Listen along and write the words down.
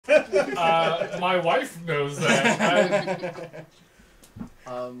My wife knows that.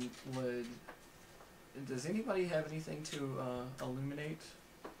 Does anybody have anything to illuminate?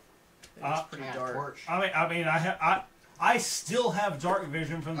 It's pretty dark. Torch. I still have dark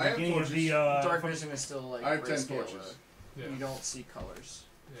vision from the beginning of the. Dark vision is still like. I have 10 grayscale, torches. Yeah. You don't see colors.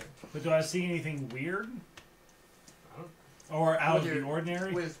 Yeah. But do I see anything weird? I don't. Or out of the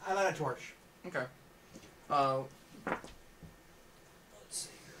ordinary? I light a torch. Okay. Let's see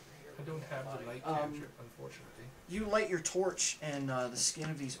here. I don't have the light capture, unfortunately. You light your torch, and the skin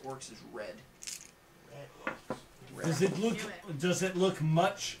of these orcs is red. Red. Does it look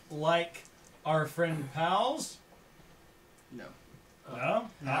much like our friend Pal's? No. No,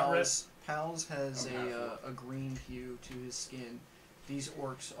 not red. Pals has a green hue to his skin. These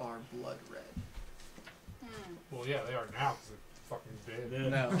orcs are blood red. Well, yeah, they are now because they're fucking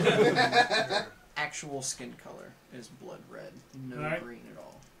dead. No. Actual skin color is blood red. No green at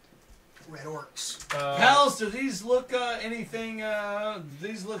all. Red orcs. Pals, do these look anything?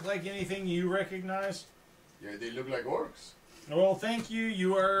 These look like anything you recognize? Yeah, they look like orcs. Well, thank you.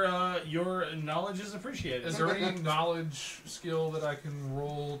 Your knowledge is appreciated. Is there any knowledge skill that I can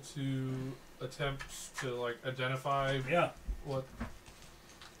roll to attempt to identify? Yeah. What?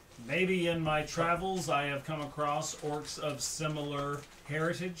 Maybe in my travels I have come across orcs of similar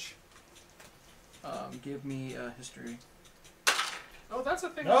heritage. Give me a history. Oh, that's a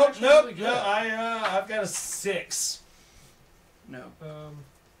thing. Nope, Really good. I've got a 6. No.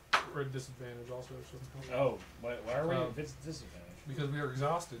 We're at disadvantage also. Oh, why are we at disadvantage? Because we are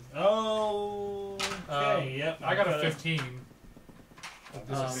exhausted. Oh, okay, yep. I got a 15.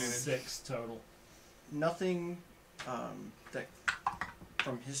 Disadvantage. 6 total. Nothing that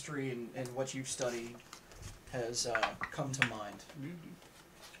from history and what you've studied has come to mind.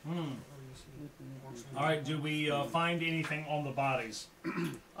 Alright, do we find anything on the bodies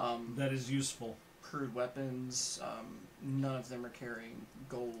that is useful? Crude weapons. None of them are carrying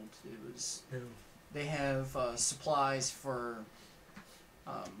gold. They have supplies for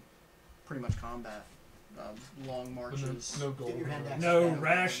pretty much combat. Long marches. No gold. No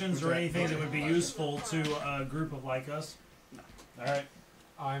rations or anything that would be useful to a group of like us? No. Alright.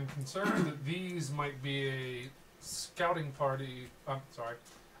 I'm concerned that these might be a scouting party. I'm sorry.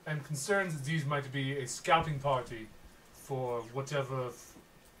 I'm concerned that these might be a scouting party for whatever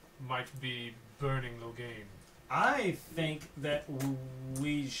might be burning Logain. I think that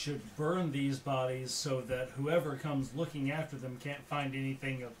we should burn these bodies so that whoever comes looking after them can't find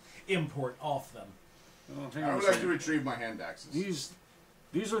anything of import off them. Oh, hang I on would a like to second. retrieve my hand axes.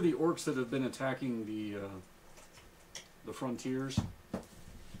 These are the orcs that have been attacking the frontiers,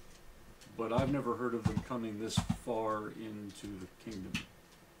 but I've never heard of them coming this far into the kingdom.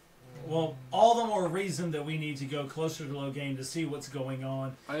 Well, all the more reason that we need to go closer to Logain to see what's going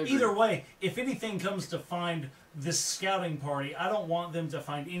on. Either way, if anything comes to find this scouting party, I don't want them to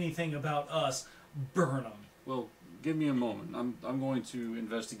find anything about us. Burn them. Well, give me a moment. I'm going to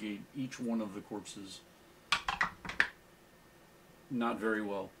investigate each one of the corpses. Not very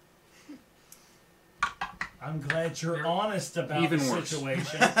well. I'm glad you're honest about even the worse.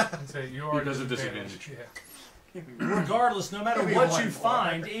 situation. You are because of disadvantage. Yeah. Regardless, no matter what you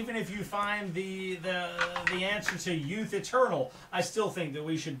find, even if you find the answer to Youth Eternal, I still think that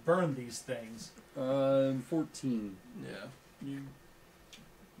we should burn these things. 14. Yeah.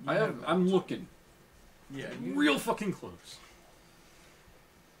 I'm looking. Yeah. Real fucking close.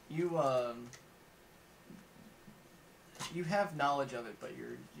 You have knowledge of it, but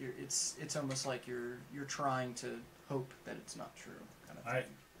it's almost like you're trying to hope that it's not true. Kind of thing.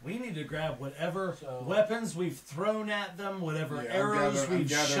 We need to grab whatever weapons we've thrown at them, whatever arrows we've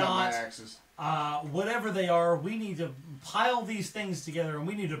shot, whatever they are. We need to pile these things together and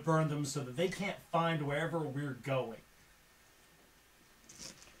we need to burn them so that they can't find wherever we're going.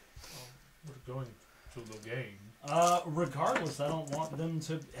 We're going to Logain. Regardless, I don't want them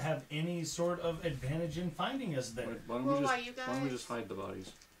to have any sort of advantage in finding us there. Why don't we just hide the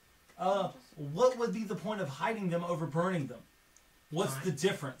bodies? What would be the point of hiding them over burning them? What's the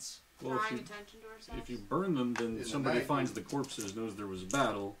difference? Well, Drawing attention to ourselves. if you burn them, then somebody finds the corpses, knows there was a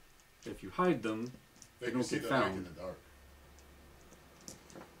battle. If you hide them, they don't get found. In the dark.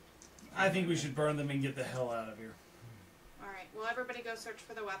 I think we should burn them and get the hell out of here. Alright, well everybody go search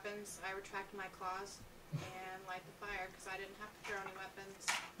for the weapons. I retract my claws and light the fire because I didn't have to throw any weapons.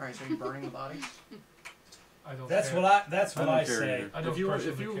 Alright, so you're burning the bodies? I don't That's care. what I say. If you want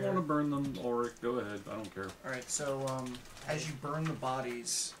to burn them, or go ahead. I don't care. Alright, so as you burn the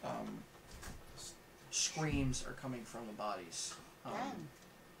bodies, screams are coming from the bodies.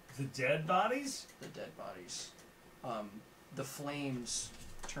 The dead bodies? The dead bodies. The flames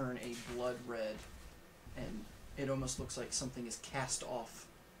turn a blood red, and it almost looks like something is cast off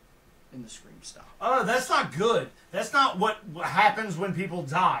in the scream stop. Oh, that's not good. That's not what happens when people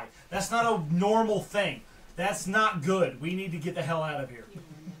die. That's not a normal thing. That's not good. We need to get the hell out of here.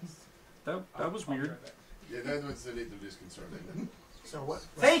 That was weird. Yeah, that was a little disconcerting. So what?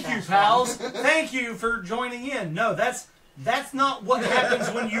 Thank you, pals. Thank you for joining in. No, that's not what happens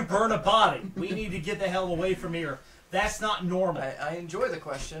when you burn a body. We need to get the hell away from here. That's not normal. I enjoy the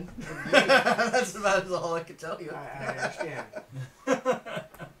question. That's about all I can tell you. I understand.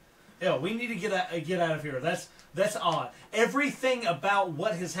 Yeah, we need to get out of here. That's odd. Everything about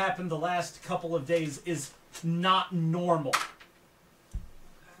what has happened the last couple of days is not normal.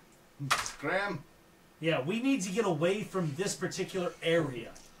 Graham? Yeah, we need to get away from this particular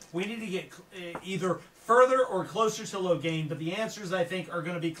area. We need to get either further or closer to Logain, but the answers, I think, are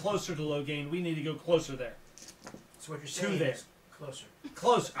going to be closer to Logain. We need to go closer there. So what you're saying there. is closer.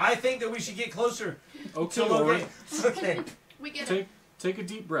 Closer. I think that we should get closer Okay, to Lord. Logain. Okay. We get it. Take a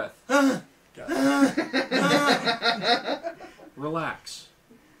deep breath. Relax.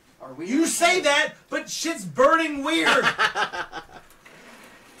 Are we? You say that, but shit's burning weird.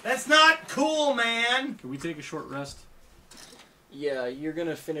 That's not cool, man. Can we take a short rest? Yeah, you're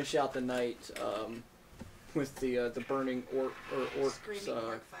gonna finish out the night with the burning orc Screaming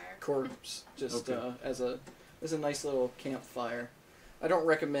orc fire. corpse, just Okay. as a nice little campfire. I don't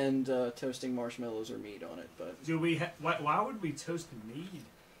recommend toasting marshmallows or meat on it, but Do we? Why would we toast meat?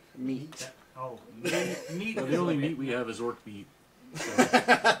 meat. Oh, meat. Well, the only meat we have is orc meat.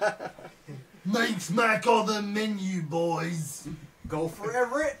 So. Make smack on the menu, boys. Go for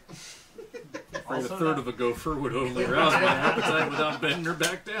Everett. Afraid a third of a gopher would only arouse my appetite without bending her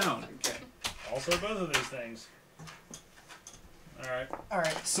back down. Okay. Also, both of these things. All right. All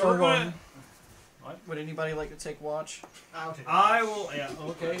right. So we're So, going. would anybody like to take watch? I'll take I will. Yeah.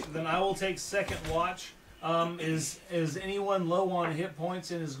 Okay. Then I will take second watch. Is anyone low on hit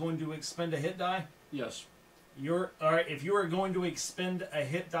points and is going to expend a hit die? Yes. You're all right. If you are going to expend a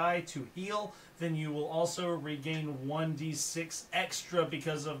hit die to heal, then you will also regain 1d6 extra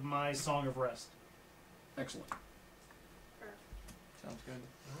because of my Song of Rest. Excellent. Sounds good.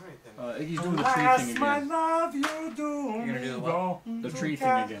 All right then. He's doing the tree thing again. love you do. You're gonna do the what? The tree thing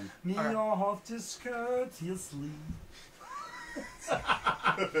again. Me All right. off discourteously.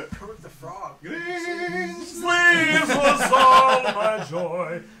 Kurt the Frog. Sleeves was all my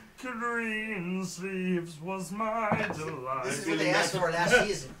joy. Green sleeves was my delight. This is what they asked for last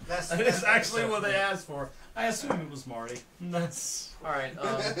season. That is actually what they asked for. I assume it was Marty. That's All right. I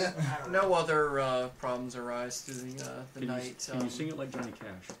don't know. No other problems arise through the night. Can you sing it like Johnny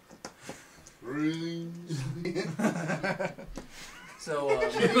Cash? So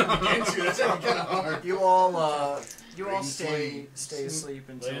you all stay asleep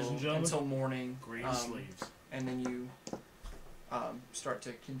Ladies and gentlemen, until morning. green sleeves. And then you start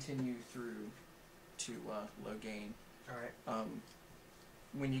to continue through to Logain. All right.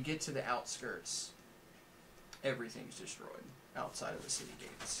 When you get to the outskirts, everything's destroyed outside of the city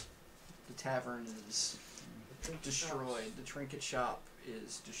gates. The tavern is destroyed. The trinket shop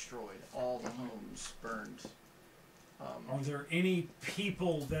is destroyed. All the homes burned. Are there any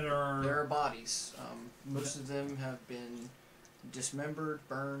people that are? There are bodies. Most of them have been dismembered,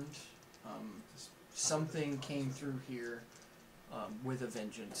 burned. Something came through here with a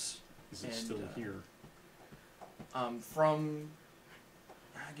vengeance. Is it And, still here?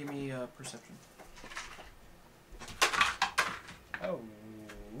 Give me a perception. Oh.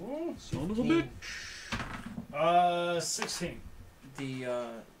 Son of a bitch. 16.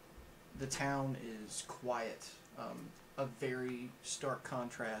 The town is quiet. A very stark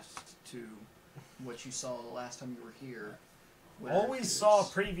contrast to what you saw the last time you were here. All we saw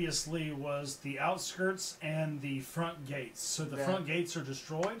previously was the outskirts and the front gates. So the front gates are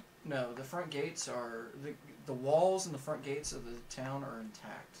destroyed? No, the front gates are the walls and the front gates of the town are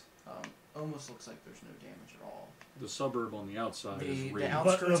intact. Almost looks like there's no damage at all. The suburb on the outside is The raised.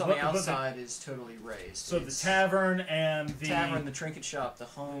 outskirts on the but outside is totally raised. So It's the tavern and the... tavern, the trinket shop, the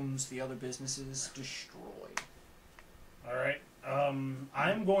homes, the other businesses destroyed. Alright.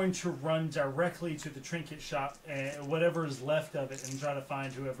 I'm going to run directly to the trinket shop, and whatever is left of it, and try to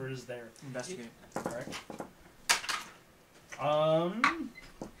find whoever is there. Investigate. Alright.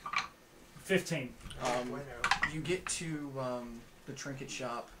 15. You get to the trinket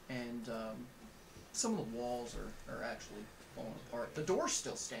shop, and some of the walls are actually falling apart. The door's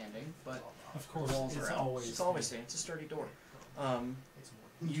still standing, but Of the course, walls it's are out. always... It's always standing. It's a sturdy door.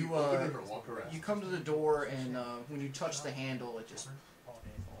 You Walk around. you come to the door, and when you touch the handle, it just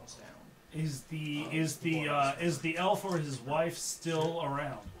falls down. Is the elf or his wife still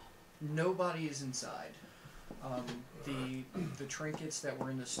around? Nobody is inside. The trinkets that were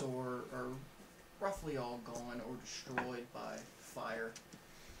in the store are roughly all gone or destroyed by fire.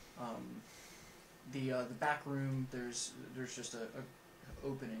 The back room, there's just a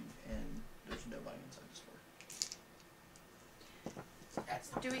opening, and there's nobody inside the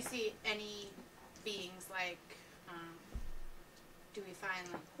store. Do we see any beings like, do we find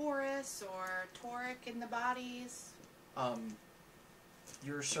like Horus or Toric in the bodies?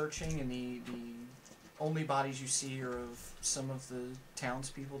 You're searching, and the only bodies you see are of some of the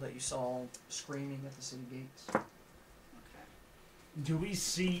townspeople that you saw screaming at the city gates. Okay. Do we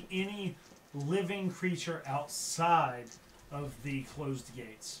see any living creature outside of the closed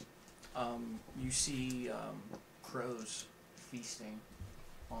gates? You see crows feasting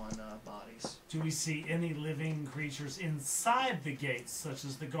on bodies. Do we see any living creatures inside the gates, such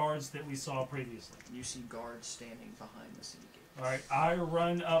as the guards that we saw previously? You see guards standing behind the city gates. Alright, I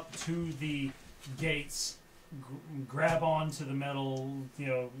run up to the gates, grab onto the metal,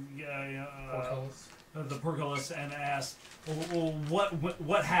 the portcullis, and ask,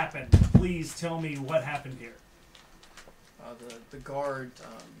 what happened? Please tell me what happened here. The guard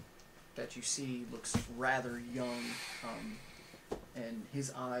that you see looks rather young, and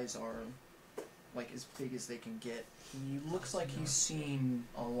his eyes are like as big as they can get. He looks like he's seen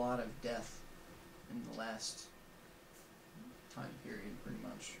a lot of death in the last time period, pretty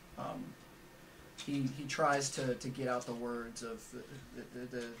much. He tries to get out the words of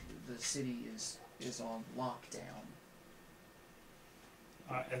the city is on lockdown.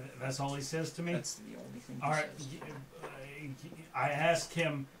 That's all he says to me? That's the only thing he Alright, says. I ask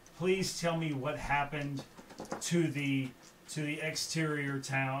him, please tell me what happened to the exterior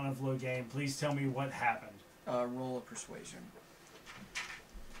town of Logain. Please tell me what happened. Roll a persuasion.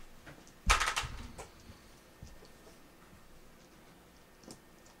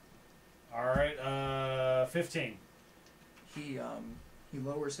 Alright, 15. He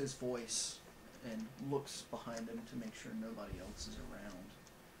lowers his voice and looks behind him to make sure nobody else is around.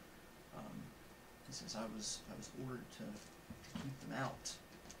 He says, I was ordered to keep them out.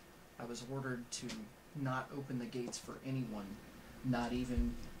 I was ordered to not open the gates for anyone, not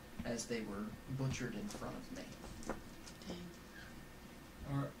even as they were butchered in front of me.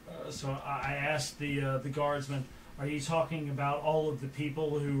 So I asked the guardsman, are you talking about all of the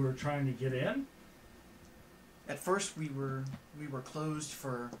people who were trying to get in? At first we were closed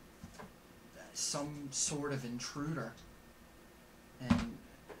for some sort of intruder, and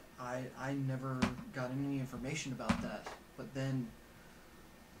I never got any information about that. But then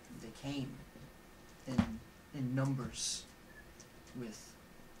they came in numbers with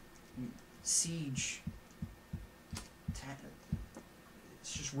siege.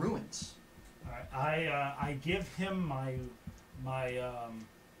 It's just ruins. I give him my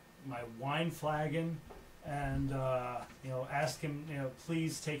wine flagon, and ask him,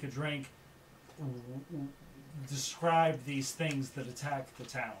 please take a drink. Describe these things that attack the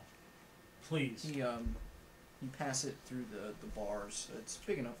town, please. You pass it through the bars. It's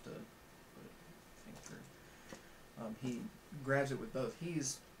big enough to put a thing through. He grabs it with both.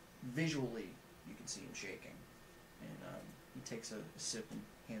 He's visually, you can see him shaking, and he takes a sip and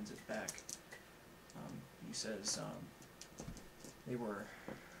hands it back. He says, they were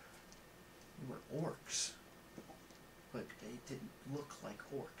orcs, but they didn't look like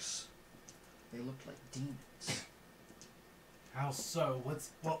orcs. They looked like demons. How so?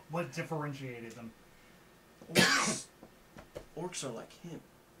 What differentiated them? Orcs are like him.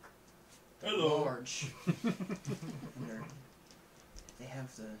 They're Hello. large. And they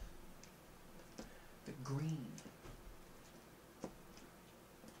have the green.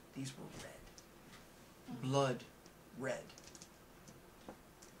 These were red. Blood red.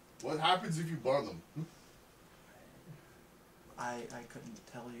 What happens if you burn them? I couldn't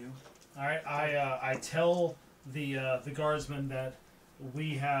tell you. All right, I tell the guardsman that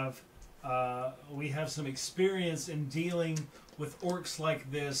we have some experience in dealing with orcs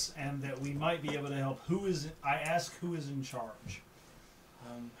like this, and that we might be able to help. I ask who is in charge.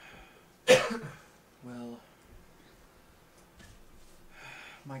 Well,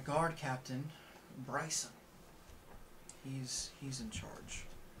 my guard captain, Bryson. He's in charge.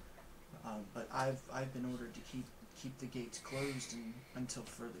 But I've been ordered to keep the gates closed until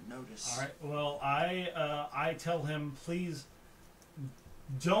further notice. All right. Well, I tell him, please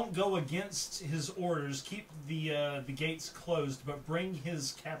don't go against his orders. Keep the gates closed, but bring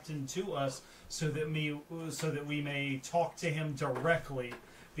his captain to us so that we may talk to him directly,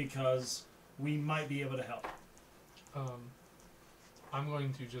 because we might be able to help. I'm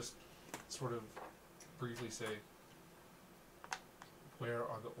going to just sort of briefly say, where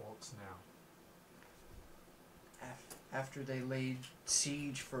are the orcs now? After they laid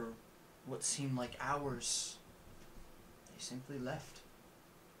siege for what seemed like hours, they simply left.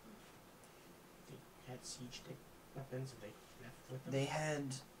 They had siege weapons and they left with them.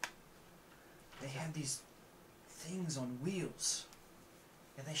 They had these things on wheels,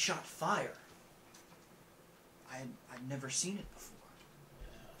 and they shot fire. I'd never seen it before.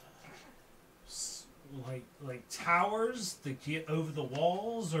 Like towers that get over the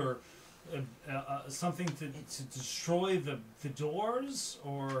walls, or something to destroy the doors,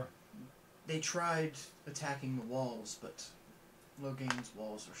 or They tried attacking the walls, but Logain's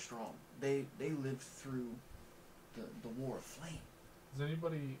walls are strong. They lived through the War of Flame. Does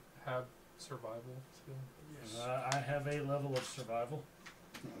anybody have survival skill? I have a level of survival.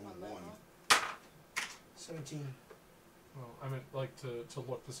 One. 17. Well, I meant like to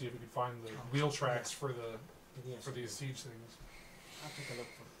look to see if we could find the wheel tracks for Yes. these siege things. I'll take a look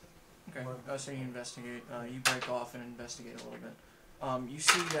for Okay. So you investigate. You break off and investigate a little bit. You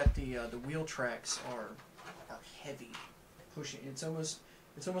see that the wheel tracks are heavy, pushing. It's almost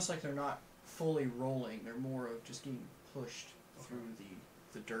like they're not fully rolling. They're more of just getting pushed through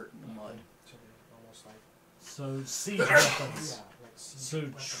the dirt and the mud. So they're almost like So siege weapons. yeah, like siege So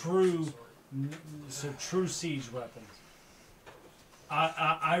weapons. true. So true siege weapons.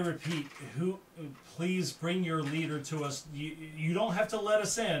 I repeat, please bring your leader to us. You don't have to let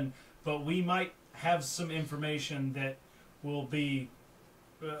us in, but we might have some information that will be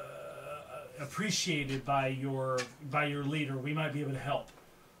appreciated by your leader. We might be able to help.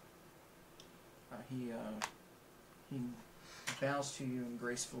 He bows to you and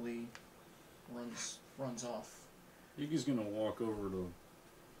gracefully runs off. Iggy's gonna walk over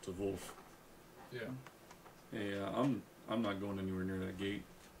to Wolf. Yeah. Hey, I'm not going anywhere near that gate,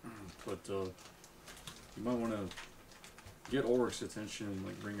 but you might want to get Ulrich's attention and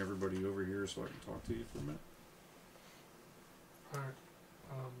like bring everybody over here so I can talk to you for a minute. Alright.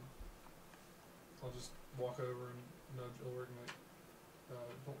 I'll just walk over and nudge Ulrich and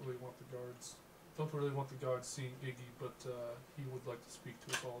don't really want the guards seeing Iggy, but he would like to speak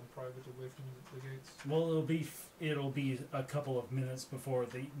to us all in private away from the gates. Well, it'll be a couple of minutes before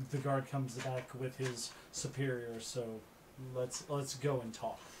the guard comes back with his superior. So let's go and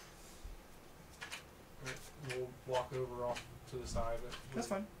talk. Right. We'll walk over off to the side. That's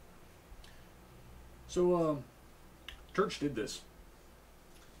fine. So, Church did this.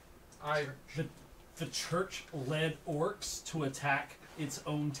 The church led orcs to attack its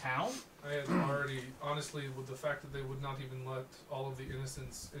own town. I had already, honestly, with the fact that they would not even let all of the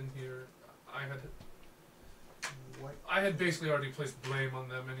innocents in here, I had basically already placed blame on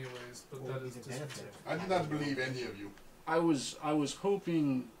them anyways, but What that would is be the just... benefit of I did not believe any of you. I was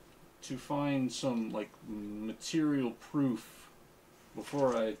hoping to find some like material proof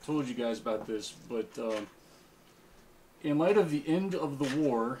before I told you guys about this, but in light of the end of the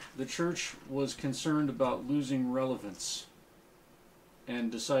war, the church was concerned about losing relevance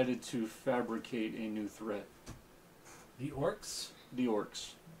and decided to fabricate a new threat. The orcs. The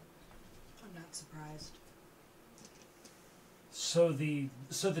orcs. I'm not surprised. So the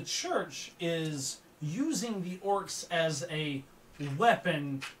church is using the orcs as a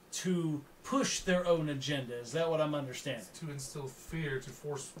weapon to push their own agenda. Is that what I'm understanding? To instill fear, to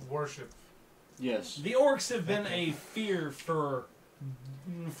force worship. Yes. The orcs have been a fear for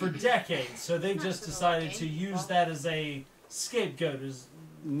decades, so they've just decided to use that as a scapegoat.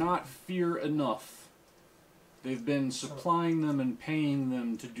 Not fear enough. They've been supplying them and paying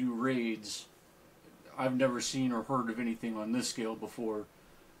them to do raids. I've never seen or heard of anything on this scale before,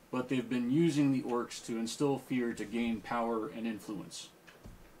 but they've been using the orcs to instill fear to gain power and influence.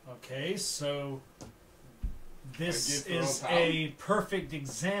 Okay, so this I give is her a a perfect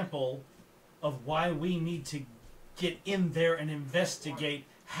example of why we need to get in there and investigate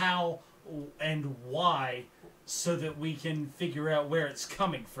how and why, so that we can figure out where it's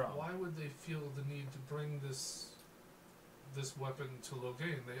coming from. Why would they feel the need to bring this weapon to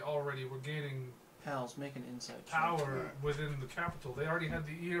Logain? They already were gaining Pals, make an insight check. power within the capital. They already had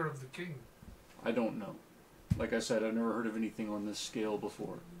the ear of the king. I don't know. Like I said, I've never heard of anything on this scale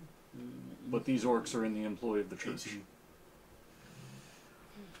before. But these orcs are in the employ of the church.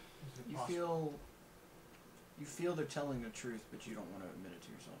 You feel they're telling the truth, but you don't want to admit it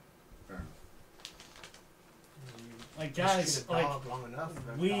to yourself. Fair enough. Like guys, Mistreat a like dog long enough, the dog's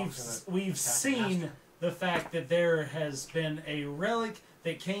gonna we've attack the seen master. the fact that there has been a relic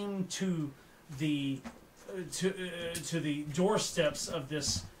that came to the doorsteps of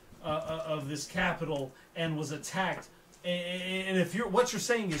this capital and was attacked and if what you're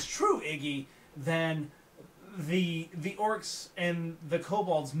saying is true, Iggy, then the orcs and the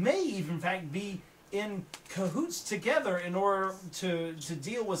kobolds may even, in fact, be in cahoots together in order to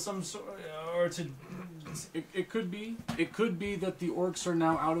deal with some sort, or to. It could be. It could be that the orcs are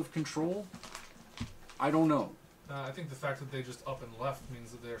now out of control. I don't know. I think the fact that they just up and left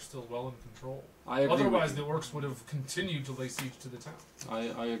means that they're still well in control. I agree. Otherwise, the orcs would have continued to lay siege to the town.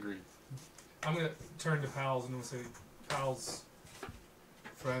 I agree. I'm going to turn to Pals and I'm going to say, Pals,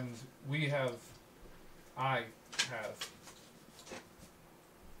 friend,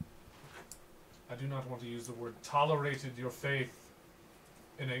 I do not want to use the word tolerated your faith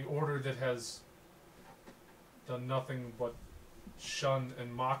in an order that has done nothing but shun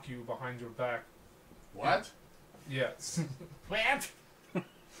and mock you behind your back. What? Yes. What?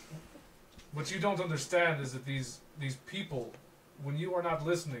 What you don't understand is that these people, when you are not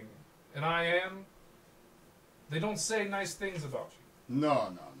listening, and I am, they don't say nice things about you. No.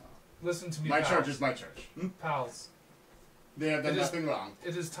 Listen to me, My pals. church is my church. Pals. They have done nothing wrong.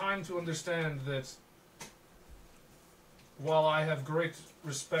 It is time to understand that while I have great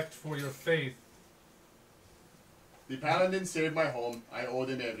respect for your faith, The paladin saved my home. I owe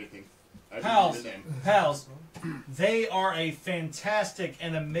them everything. I Pals, believe in them. pals, they are a fantastic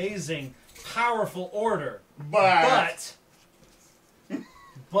and amazing, powerful order.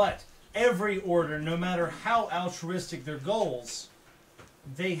 But every order, no matter how altruistic their goals,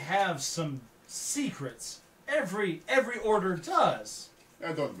 they have some secrets. Every order does.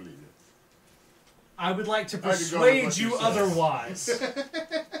 I don't believe you. I would like to I could go with persuade what you you said. otherwise.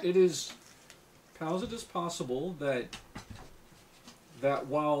 It is, Pals, it is possible that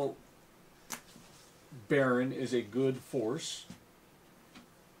while Baron is a good force,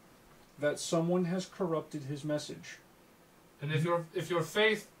 that someone has corrupted his message. and if your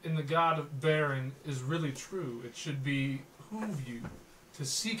faith in the God of Baron is really true, it should behoove you to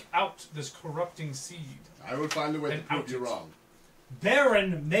seek out this corrupting seed. I will find a way to And prove out you it. wrong.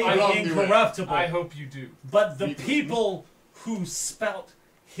 Baron may I love be the way. incorruptible, I hope you do. but the Me too. people who spout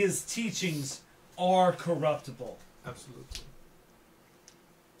his teachings are corruptible. Absolutely.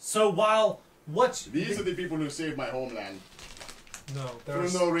 So while what These are the people who saved my homeland No, for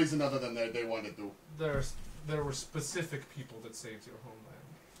no reason other than they wanted to. there were specific people that saved your homeland.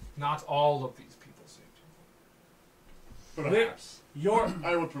 Not all of these people saved you. Perhaps. your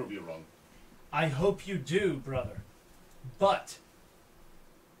I will prove you wrong. I hope you do, brother. But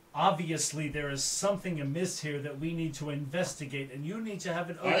obviously there is something amiss here that we need to investigate, and you need to have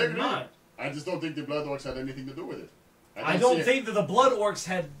an I open agree. mind. I just don't think the Blood Orcs had anything to do with it. I don't see think that the Blood Orcs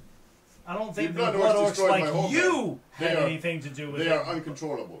had. I don't think The the Blood Blood Orcs Orcs destroyed my like homeland. you They had are- anything to do with They it. are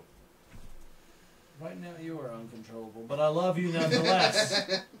uncontrollable. Right now you are uncontrollable, but I love you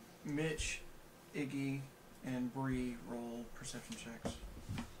nonetheless. Mitch, Iggy, and Bree roll perception checks.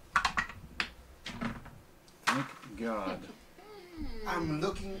 Thank God. I'm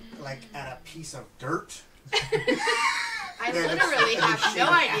looking like at a piece of dirt. I Yeah, that's- literally that's have shit no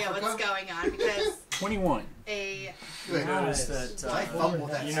in idea Africa. what's going on because 21. a You notice that I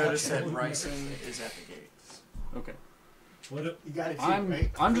fumbled that you notice that section. Bryson is at the gates. Okay. What? You got it, too, I'm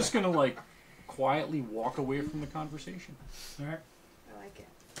right? just gonna like quietly walk away from the conversation. All right. I like it.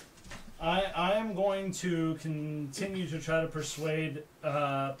 I am going to continue to try to persuade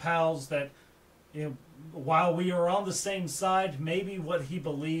pals that, you know, while we are on the same side, maybe what he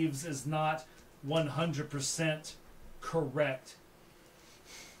believes is not 100% correct.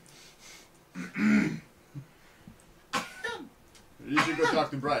 You should go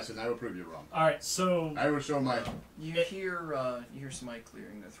talk to Bryce, and I will prove you wrong. All right, so I will show my. You hear somebody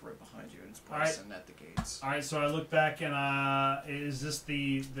clearing the throat behind you, and it's Bryson at the gates. all right, so I look back and is this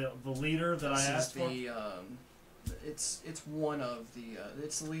the leader that This I asked is for? the it's one of the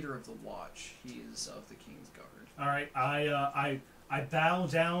it's the leader of the watch. He is of the King's Guard. All right, I bow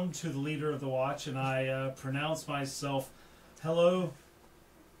down to the leader of the watch and I pronounce myself, hello,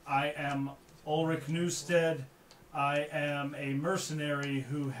 I am Ulrich Newstead. I am a mercenary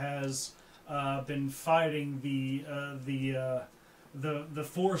who has been fighting the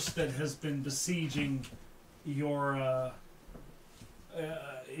force that has been besieging your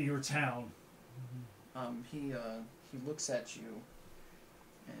town. He looks at you,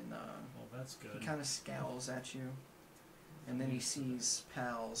 and Well, that's he good. kind of scowls at you, and then he sees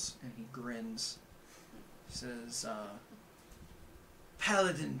Pals, and he grins. He says,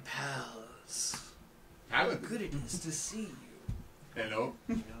 "Paladin Pals, how Paladin. good it is to see you. Hello.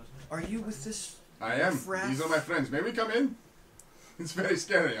 Are you with this? I am. Fraff. These are my friends. May we come in? It's very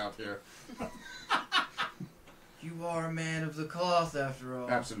scary out here. You are a man of the cloth, after all."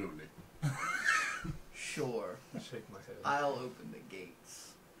 Absolutely. Sure. Shake my head. I'll open the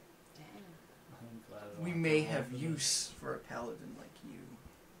gates. Damn. I'm glad I don't We have to may roll have for this. use for a paladin like you.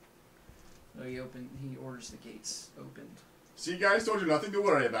 So he orders the gates opened. See, guys, told you nothing to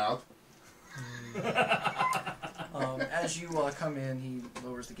worry about. As you come in, he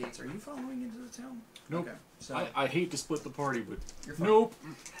lowers the gates. Are you following into the town? Nope. Okay. So I hate to split the party, but you're fine. nope.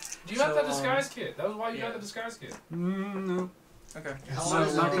 You got So, that disguise kit. That was why you yeah. got the disguise kit. No. Okay. How So long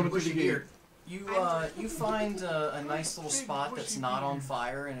is not that coming big through the bushy gate. beard? You find a nice little Big spot that's bushy not on beard.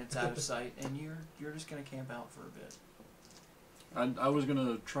 fire and it's out of sight, and you're just gonna camp out for a bit. I was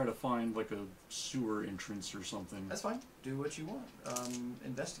gonna try to find like a sewer entrance or something. That's fine. Do what you want.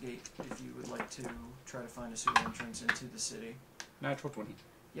 Investigate if you would like to try to find a sewer entrance into the city. Natural 20.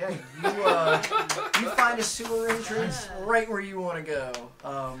 Yeah, you find a sewer entrance right where you want to go.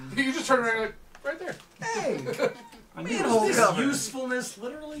 You just turn around like, right there. Hey, I Manhole knew hole Is cover. usefulness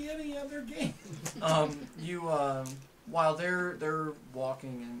literally any other game? While they're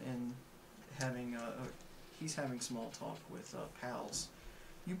walking and having he's having small talk with pals.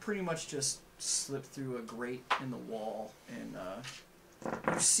 You pretty much just slip through a grate in the wall and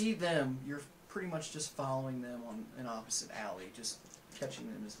you see them. You're pretty much just following them on an opposite alley, just catching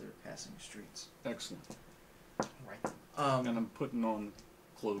them as they're passing streets. Excellent. Right. And I'm putting on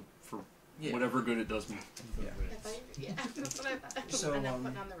cloak for Yeah. whatever good it does me. Yeah. Yeah, that's what I thought. So, and I'm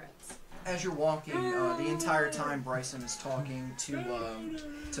putting on the Reds. As you're walking, the entire time Bryson is talking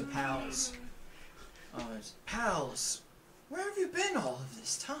to pals. Pals, where have you been all of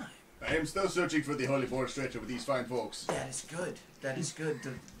this time? I am still searching for the Holy Boar stretcher with these fine folks. That is good. That is good.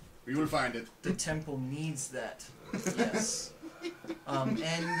 We will find it. The temple needs that. Yes. And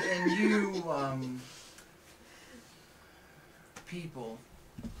you people,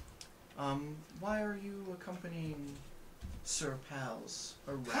 why are you accompanying Sir Pals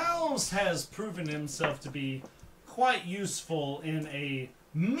around? Pals has proven himself to be quite useful in a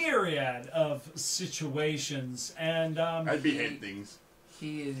myriad of situations, and I'd behead things.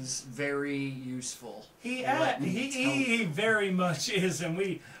 He is very useful. he Let me tell you. very much is, and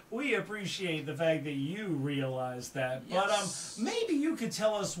we appreciate the fact that you realize that. Yes. But maybe you could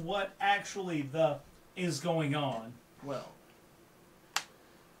tell us what actually is going on. Well,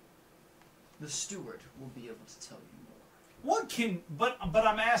 the steward will be able to tell you more. What can? But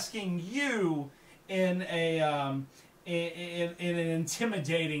I'm asking you in a in an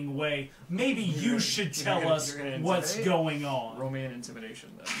intimidating way. Maybe you should tell us you're gonna what's intimidate? going on. Roll me an intimidation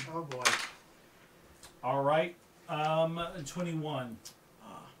then. Oh boy. All right. 21. I'm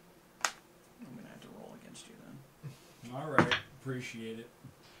gonna have to roll against you then. All right. Appreciate it.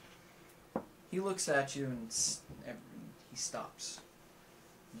 He looks at you and he stops.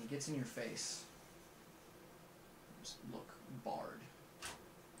 And he gets in your face. Just look barred.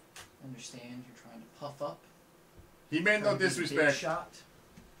 Understand you're trying to puff up. He meant no trying to be the big disrespect. shot,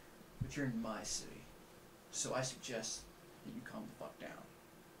 but you're in my city, so I suggest that you calm the fuck down.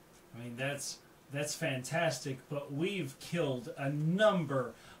 I mean, that's fantastic, but we've killed a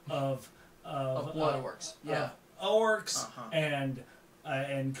number of Blood orcs, yeah. orcs Uh-huh. and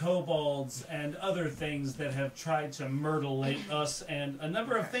kobolds and other things that have tried to mutilate us, and a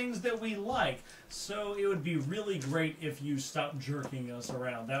number of things that we like. So it would be really great if you stopped jerking us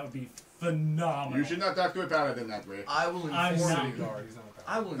around. That would be phenomenal. You should not talk to a paladin that way. I will I'm inform not- you. Guard, he's not a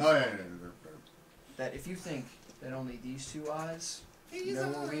I will Oh, inform yeah, you yeah, yeah. that if you think that only these two eyes know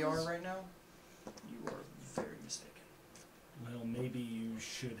where we are right now, you are very mistaken. Well, maybe you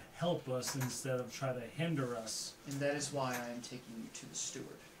should help us instead of try to hinder us. And that is why I am taking you to the steward.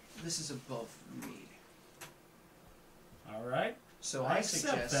 This is above me. All right. So I I accept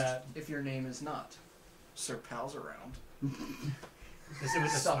suggest, that. if your name is not Sir Pal's around, Is it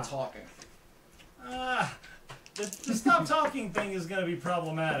with the stop smile? talking. The stop talking thing is going to be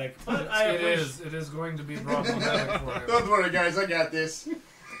problematic, but I It appreciate. is. It is going to be problematic for him. Don't worry, guys. I got this.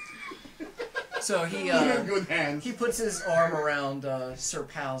 So he You're in good hands. he puts his arm around Sir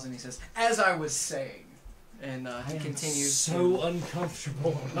Pal's and he says, "As I was saying," and he continues. So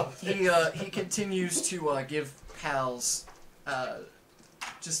uncomfortable about He continues to give Pals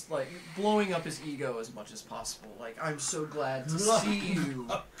just like blowing up his ego as much as possible. Like, I'm so glad to see you.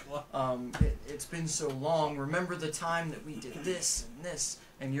 It's been so long. Remember the time that we did this and this,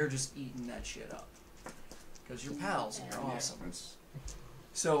 and you're just eating that shit up because you're pals and you're awesome. It's-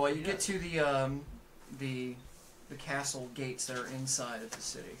 So you get to the castle gates that are inside of the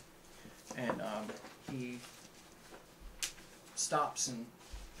city, and he stops and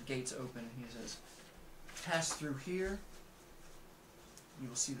the gates open and he says, "Pass through here. You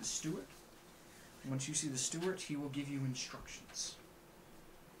will see the steward. Once you see the steward, he will give you instructions."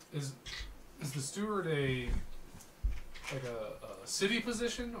 Is Is the steward a city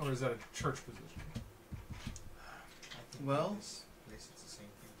position, or is that a church position? Well, this place it's the same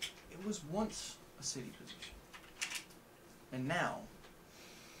thing. it was once a city position, and now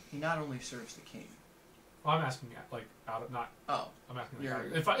he not only serves the king. Well, I'm asking like out of not. Oh, I'm asking like, You're- out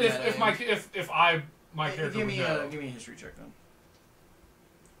of- if my Hey, character give would me know. give me a history check then.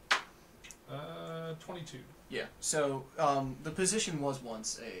 22. Yeah. So the position was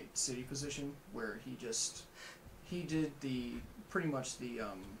once a city position where he did pretty much the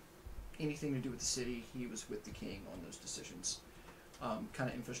anything to do with the city. He was with the king on those decisions, kind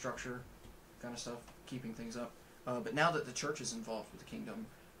of infrastructure, kind of stuff, keeping things up. But now that the church is involved with the kingdom,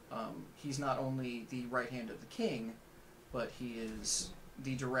 he's not only the right hand of the king, but he is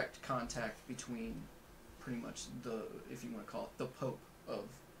the direct contact between pretty much if you want to call it, the Pope of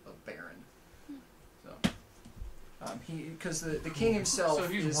Baron. So, because the king himself So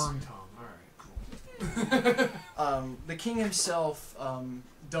he's is Worm Tongue. All right, cool. the king himself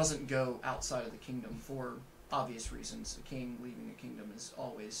doesn't go outside of the kingdom for obvious reasons. The king leaving a kingdom is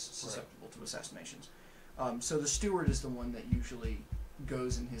always susceptible to assassinations. So the steward is the one that usually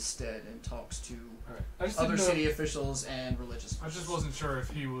goes in his stead and talks to other city officials and religious officials. I just wasn't sure if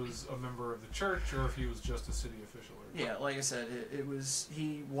he was a member of the church or if he was just a city official. Yeah, like I said,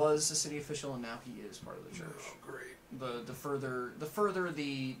 he was a city official and now he is part of the church. Oh, great. The further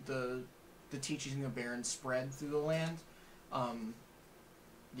the teaching of Baron spread through the land,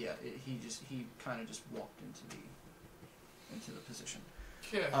 he kind of just walked into the position.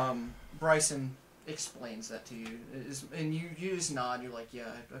 Okay. Bryson explains that to you, and you just nod. You're like,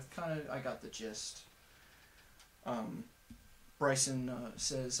 yeah, I got the gist. Bryson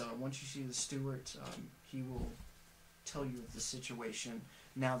says once you see the steward, he will tell you of the situation.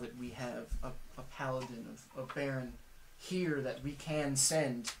 Now that we have a paladin of Baron here that we can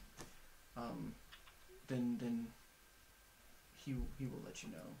send, then he will let you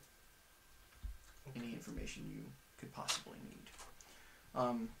know any information you could possibly need.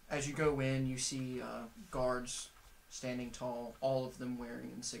 As you go in, you see guards standing tall, all of them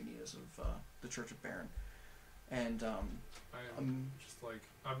wearing insignias of the Church of Baron, and I'm just like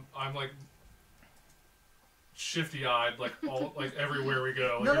I'm like shifty-eyed, like all like everywhere we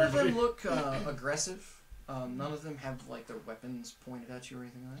go. Like none of everybody- them look aggressive. None of them have like their weapons pointed at you or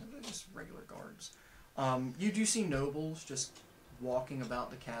anything like that. They're just regular guards. You do see nobles just walking about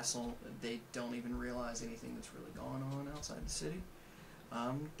the castle. They don't even realize anything that's really going on outside the city.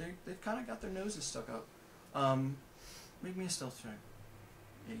 They've kind of got their noses stuck up. Make me a stealth check.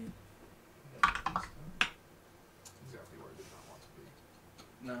 Idiot. Exactly where I did not want to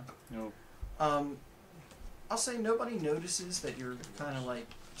be. No. No. I'll say nobody notices that you're kind of like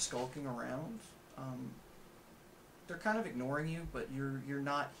skulking around. They're kind of ignoring you, but you're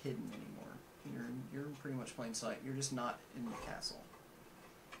not hidden anymore. You're in pretty much plain sight. You're just not in the castle.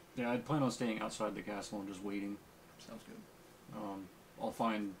 Yeah, I'd plan on staying outside the castle and just waiting. Sounds good. I'll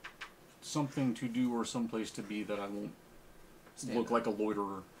find something to do or someplace to be that I won't Stand look up. like a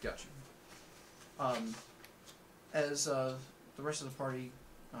loiterer. Gotcha. As the rest of the party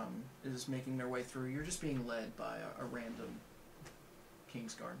is making their way through, you're just being led by a random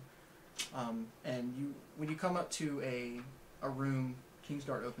Kingsguard. And when you come up to a room,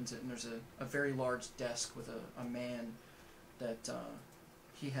 Kingsguard opens it, and there's a very large desk with a man that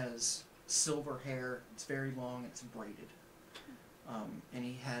he has silver hair. It's very long. It's braided. And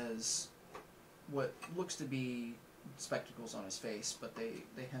he has what looks to be spectacles on his face, but they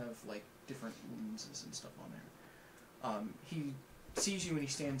have like different lenses and stuff on there. He sees you and he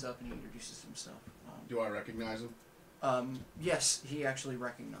stands up and he introduces himself. Do I recognize him? Yes, he actually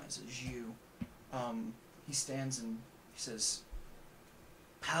recognizes you. He stands and he says,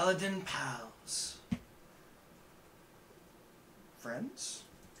 "Paladin pals. Friends?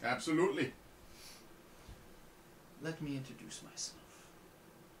 Absolutely. Let me introduce myself.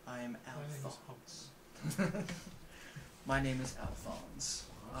 I am My name is Alphonse." My name is Alphonse.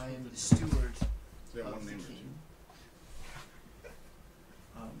 I am the steward Yeah, of one the name. king.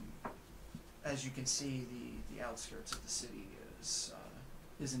 As you can see, the outskirts of the city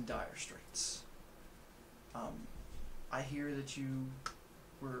is in dire straits. I hear that you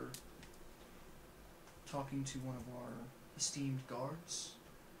were talking to one of our esteemed guards.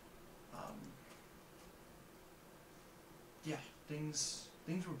 Yeah, things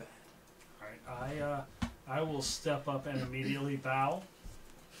were bad. Alright, I will step up and immediately bow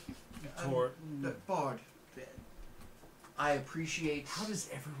toward. Bard, I appreciate. How does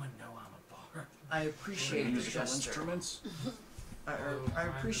everyone know I'm a bard? I appreciate the Musical gesture. instruments. I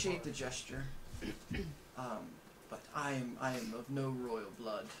appreciate the gesture, but I am of no royal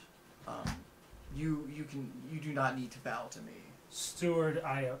blood. You do not need to bow to me. Steward,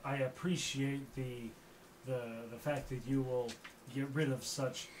 I appreciate the fact that you will get rid of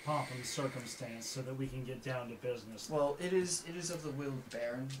such pomp and circumstance so that we can get down to business. Well, it is of the will of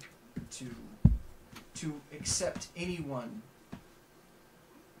Baron to accept anyone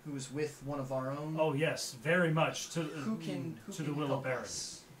who is with one of our own. Oh yes, very much to who can the will of Baron.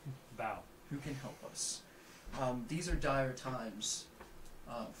 Us. Bow. Who can help us? These are dire times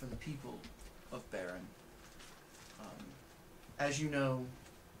for the people of Baron. As you know,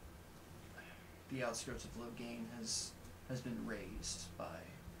 the outskirts of Logain has been razed by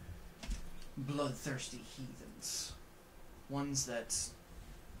bloodthirsty heathens, ones that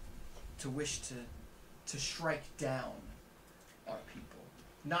wish to strike down our people,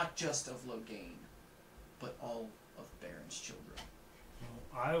 not just of Logain, but all of Baron's children.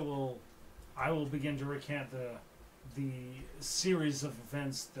 Well, I will begin to recant the series of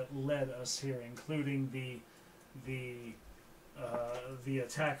events that led us here, including the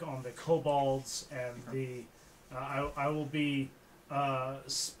attack on the kobolds and I will be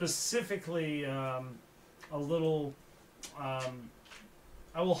specifically a little.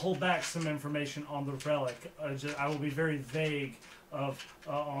 I will hold back some information on the relic. I will be very vague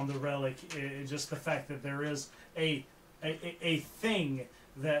on the relic. Just the fact that there is a thing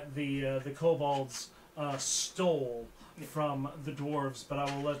that the kobolds stole from the dwarves, but I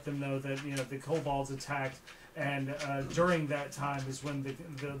will let them know that the kobolds attacked, and during that time is when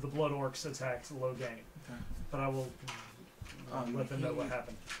the blood orcs attacked Logain. Okay. But I will let them know what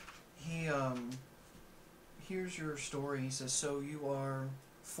happened. He hears your story. He says, "So you are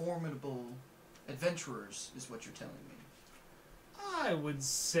formidable adventurers," is what you're telling me. I would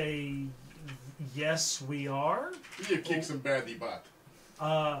say yes, we are. You kick some badly butt.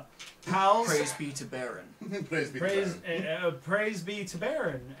 Pals. Praise be to Baron. Praise be to Baron. Praise be to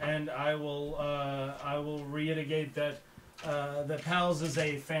Baron, and I will reiterate that that Pals is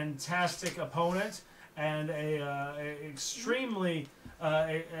a fantastic opponent and a extremely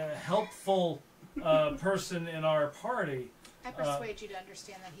helpful person in our party. I persuade you to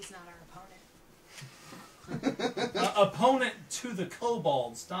understand that he's not our opponent. Opponent to the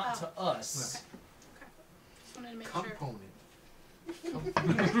kobolds, not to us. Okay. Just wanted to make Component.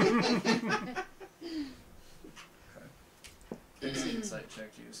 It's an insight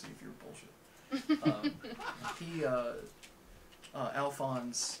check to see if you're bullshit.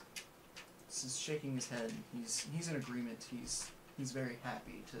 Alphonse is shaking his head. He's in agreement. He's very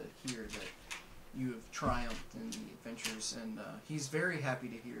happy to hear that you have triumphed in the adventures, and he's very happy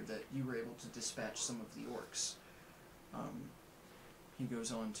to hear that you were able to dispatch some of the orcs. He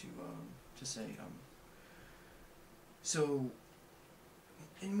goes on to say, so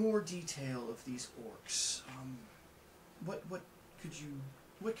in more detail of these orcs, what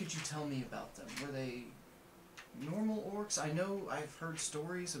could you tell me about them? Were they normal orcs? I know I've heard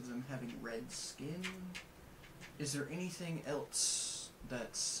stories of them having red skin. Is there anything else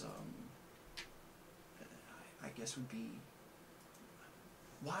that's I guess would be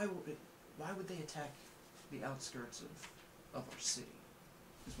why would they attack the outskirts of our city?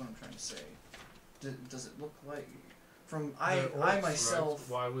 Is what I'm trying to say. Does it look like from I myself?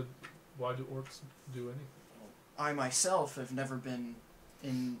 Right. Why do orcs do anything? I myself have never been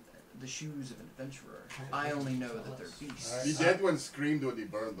in the shoes of an adventurer. I only know that they're beasts. The dead ones screamed when they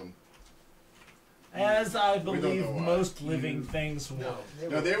burned them. As I believe most living things will.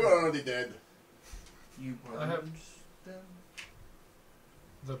 No, they were already dead. You burned them?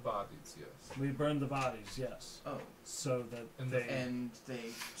 The bodies, yes. We burned the bodies, yes. Oh. So that And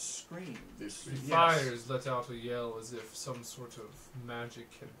they screamed. The fires let out a yell as if some sort of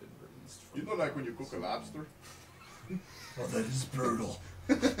magic had been released. You know, like when you cook a lobster? Well, that is brutal.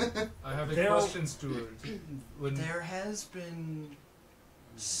 I have a question, Stuart. There has been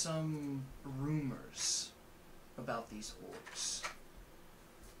some rumors about these orcs.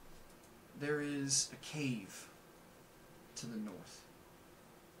 There is a cave to the north.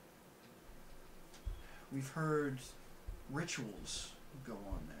 We've heard rituals go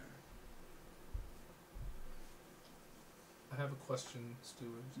on there. I have a question,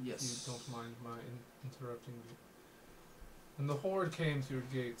 Stuart. Yes. If you don't mind my interrupting you. When the Horde came to your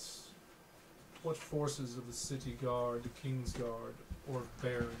gates, what forces of the City Guard, the King's Guard, or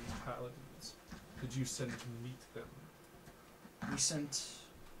Baron's Paladins did you send to meet them? We sent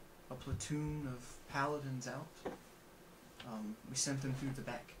a platoon of paladins out. We sent them through the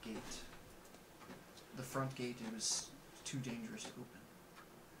back gate. The front gate, it was too dangerous to open.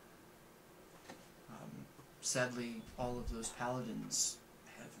 Sadly, all of those paladins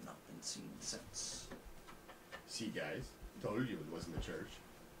have not been seen since. See, guys, told you it wasn't a church.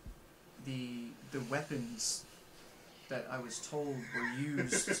 the weapons that I was told were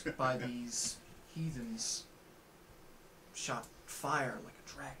used by these heathens shot fire like a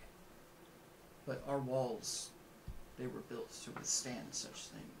dragon. But our walls, they were built to withstand such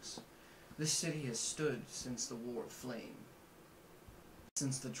things. This city has stood since the War of Flame,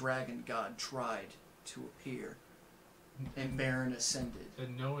 since the dragon god tried to appear, and Baron ascended.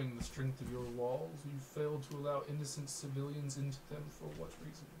 And knowing the strength of your walls, you failed to allow innocent civilians into them for what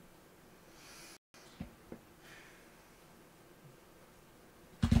reason?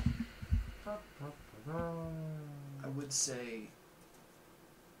 I would say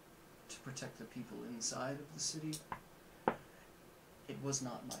to protect the people inside of the city. It was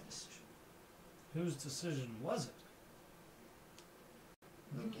not my decision. Whose decision was it?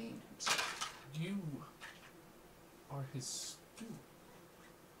 Logain himself. You are his steward.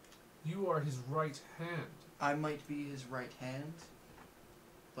 You are his right hand. I might be his right hand,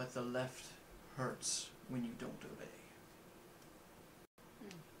 but the left hurts when you don't obey.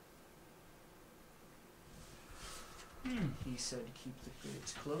 He said keep the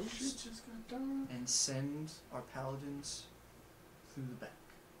gates closed and send our paladins through the back.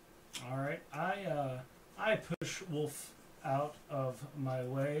 Alright, I push Wolf out of my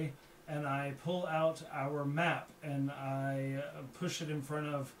way, and I pull out our map, and I push it in front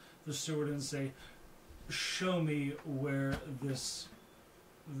of the steward and say, show me where this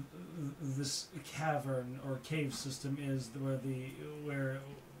cavern or cave system is, where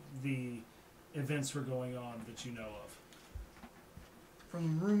the events were going on that you know of.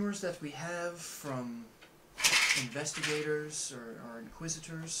 From rumors that we have from investigators or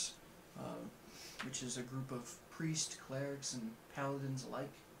inquisitors, which is a group of priests, clerics, and paladins alike,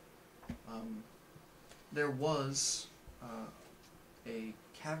 there was a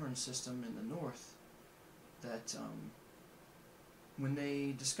cavern system in the north that, when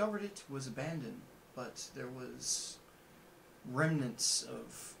they discovered it, was abandoned, but there was remnants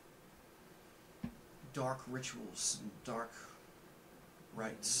of dark rituals and dark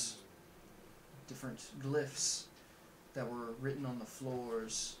rites, different glyphs that were written on the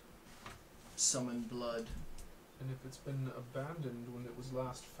floors, summon blood. And if it's been abandoned when it was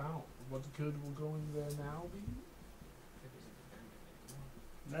last found, what good will going there now be?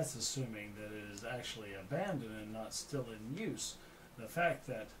 That's assuming that it is actually abandoned and not still in use. The fact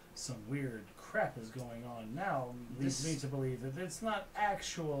that some weird crap is going on now leads me to believe that it's not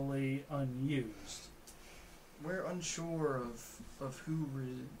actually unused. We're unsure of who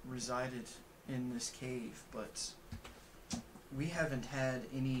resided in this cave, but we haven't had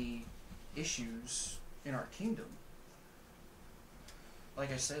any issues in our kingdom.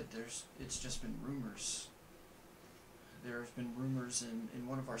 Like I said, it's just been rumors. There have been rumors in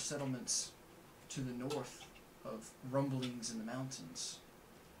one of our settlements to the north of rumblings in the mountains.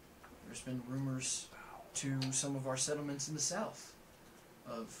 There's been rumors to some of our settlements in the south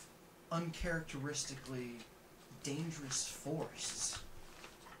of uncharacteristically dangerous forests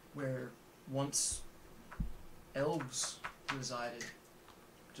where once elves resided,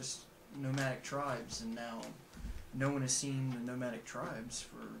 just nomadic tribes, and now no one has seen the nomadic tribes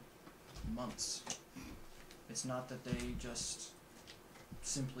for months. It's not that they just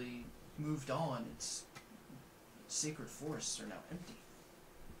simply moved on, it's sacred forests are now empty.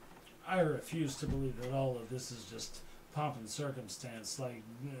 I refuse to believe that all of this is just pomp and circumstance. Like,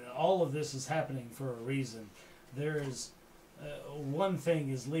 all of this is happening for a reason. There is one thing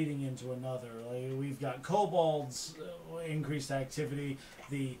is leading into another. Like, we've got kobolds, increased activity.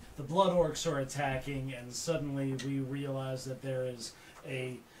 The blood orcs are attacking, and suddenly we realize that there is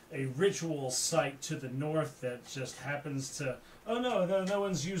a ritual site to the north that just happens to. Oh no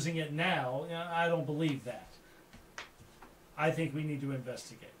one's using it now. I don't believe that. I think we need to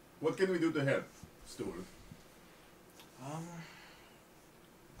investigate. What can we do to help, Stuart?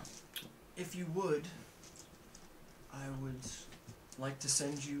 If you would, I would like to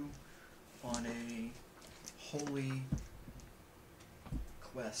send you on a holy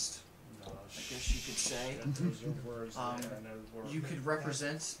quest, I guess you could say. Those are words that I know work. You could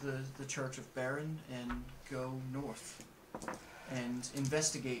represent the Church of Baron and go north and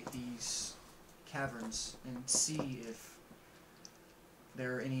investigate these caverns and see if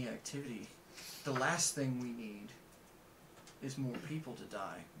there are any activity. The last thing we need is more people to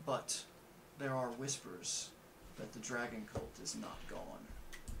die, but there are whispers that the dragon cult is not gone.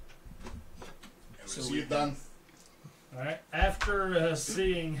 So see it done. Alright, after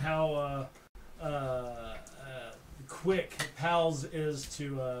seeing how quick Pals is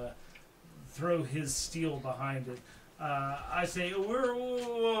to throw his steel behind it, I say,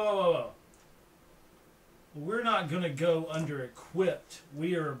 whoa. We're not going to go under-equipped.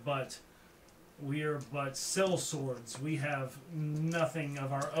 We are but We are but sellswords. We have nothing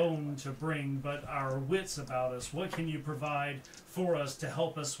of our own to bring but our wits about us. What can you provide for us to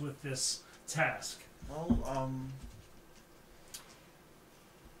help us with this task? Well,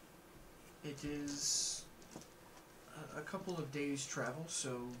 it is a couple of days' travel,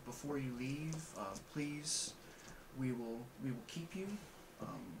 so before you leave, please, we will keep you.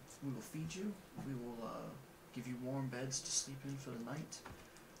 We will feed you. We will give you warm beds to sleep in for the night.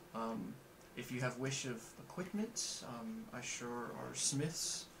 If you have wish of equipment, I'm sure our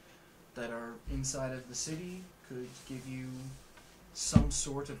smiths that are inside of the city could give you some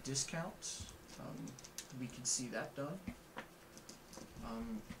sort of discount. We could see that done.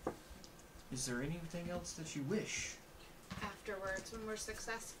 Is there anything else that you wish? Afterwards, when we're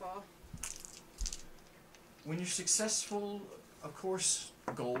successful. When you're successful, of course,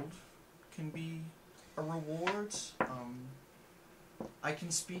 gold can be a reward. I can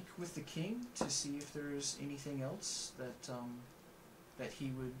speak with the king to see if there's anything else that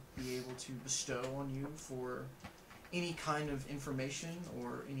he would be able to bestow on you for any kind of information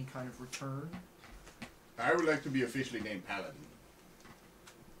or any kind of return. I would like to be officially named Paladin.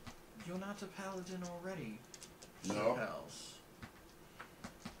 You're not a paladin already, No. pals.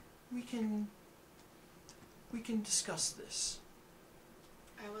 We can discuss this.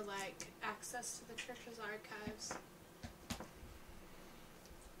 I would like access to the church's archives.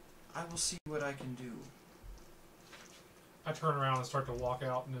 I will see what I can do. I turn around and start to walk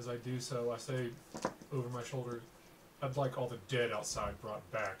out, and as I do so, I say over my shoulder, "I'd like all the dead outside brought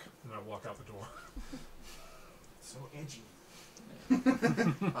back," and I walk out the door. So edgy. He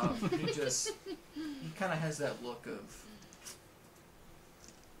kind of has that look of.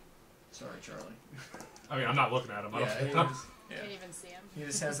 Sorry, Charlie. I mean, I'm not looking at him. I Yeah, don't. he just, yeah. Can't even see him. He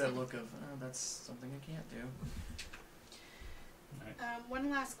just has that look of, that's something I can't do. One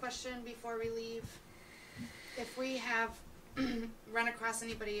last question before we leave. If we have run across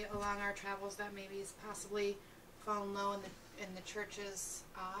anybody along our travels that maybe has possibly fallen low in the church's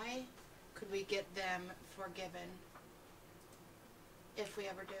eye, could we get them forgiven? If we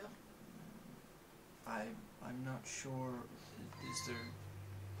ever do. I'm not sure.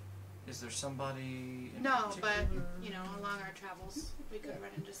 Is there somebody in No, but particular? along our travels, we could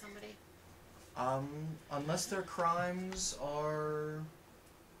run into somebody. Unless their crimes are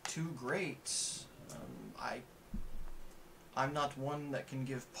too great, I'm not one that can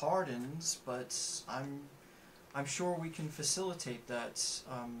give pardons, but I'm sure we can facilitate that.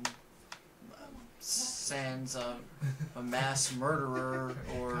 Sans a mass murderer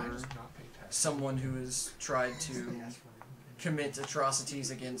or someone who has tried to commit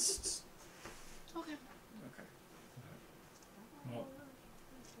atrocities against. Okay. Okay. Well,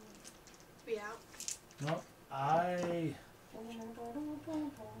 Be out. well, I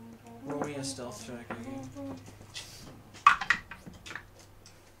Roll me a stealth check again.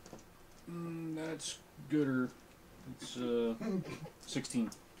 That's gooder. It's 16.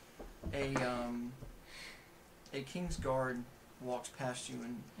 A king's guard walks past you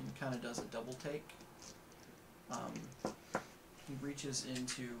and kind of does a double take. He reaches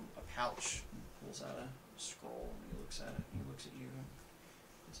into a pouch and pulls out a scroll, and he looks at it, and he looks at you, and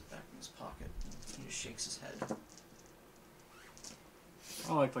puts it back in his pocket, and he just shakes his head.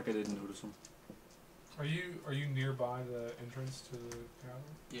 I like I didn't notice him. Are you nearby the entrance to the tavern?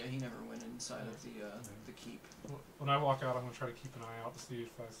 Yeah, he never went inside of the keep. When I walk out, I'm gonna try to keep an eye out to see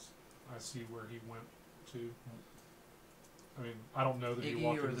if I see where he went to. I mean, I don't know that he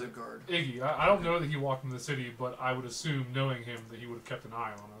walked Iggy or into the guard? Iggy. I don't know that he walked into the city, but I would assume, knowing him, that he would have kept an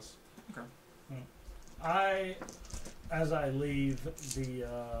eye on us. Okay. as I leave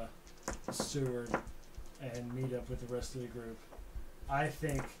the steward and meet up with the rest of the group, I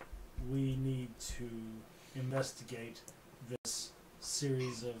think we need to investigate this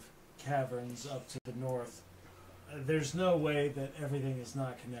series of caverns up to the north. There's no way that everything is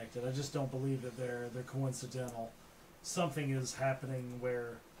not connected. I just don't believe that they're coincidental. Something is happening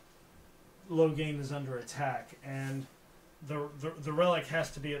where Logain is under attack, and the relic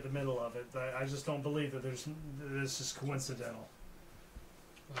has to be at the middle of it. I just don't believe that it's just coincidental.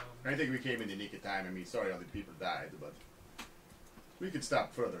 I think we came in the nick of time. I mean, sorry all the people died, but we could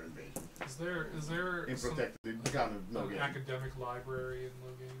stop further invasion. Is there And some, protect the town of an Logan. academic library in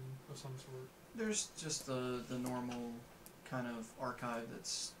Logan of some sort? There's just the normal kind of archive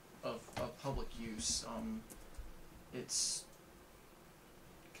that's of public use. It's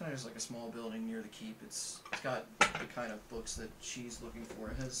kind of just like a small building near the keep. It's got the kind of books that she's looking for.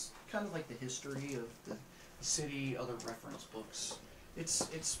 It has kind of like the history of the city, other reference books.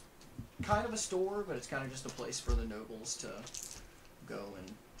 It's kind of a store, but it's kind of just a place for the nobles go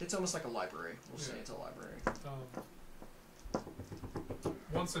and it's almost like a library. We'll say it's a library.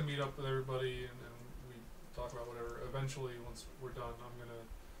 Once I meet up with everybody and we talk about whatever, eventually once we're done, I'm gonna,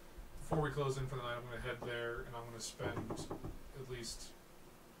 before we close in for the night, I'm gonna head there and I'm gonna spend at least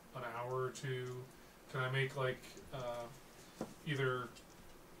an hour or two. Can I make like either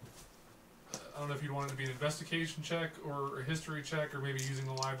I don't know if you'd want it to be an investigation check or a history check, or maybe using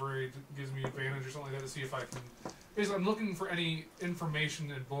the library gives me advantage or something like that to see if I can. Basically, I'm looking for any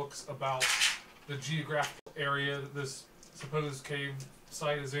information in books about the geographical area that this supposed cave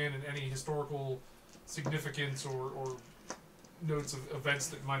site is in, and any historical significance or notes of events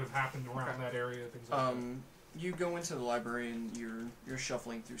that might have happened around that area, things like that. You go into the library and you're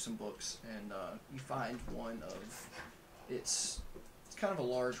shuffling through some books, and you find one of it's kind of a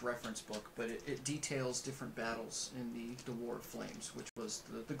large reference book, but it details different battles in the War of Flames, which was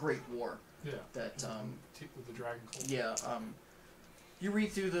the Great War. Yeah. That with the dragon cult. Yeah. You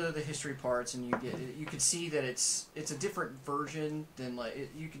read through the history parts, and you can see that it's a different version than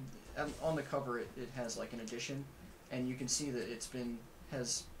you can on the cover it has like an edition, and you can see that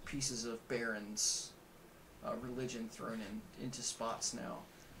has pieces of Baron's religion thrown into spots now.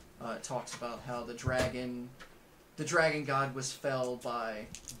 It talks about how the dragon god was felled by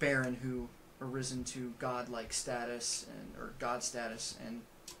Baron, who arisen to godlike status or god status and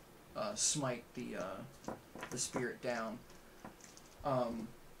smite the spirit down.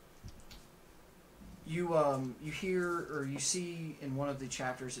 You hear or you see in one of the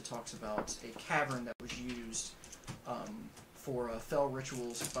chapters it talks about a cavern that was used for fell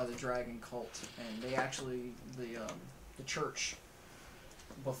rituals by the dragon cult, and they actually the church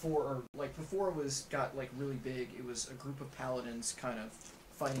before it was got really big, it was a group of paladins kind of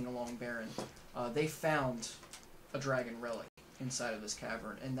fighting along Baron. They found a dragon relic inside of this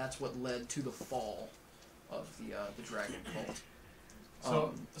cavern, and that's what led to the fall of the dragon cult.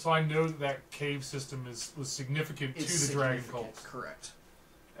 So I know that cave system was significant to the dragon cult. Correct.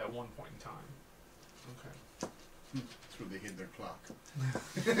 At one point in time. Okay. That's where they hid their clock.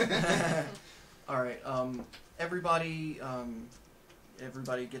 All right.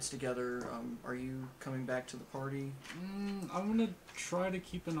 Everybody gets together. Are you coming back to the party? I'm gonna try to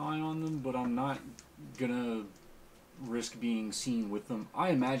keep an eye on them, but I'm not gonna risk being seen with them. I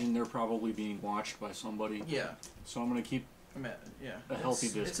imagine they're probably being watched by somebody. Yeah. So I'm gonna keep a healthy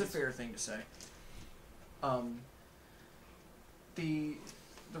distance. It's a fair thing to say.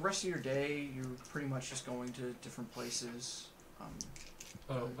 The rest of your day, you're pretty much just going to different places.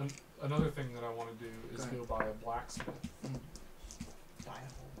 Another thing that I want to do is go by a blacksmith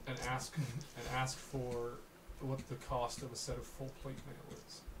and ask for what the cost of a set of full plate mail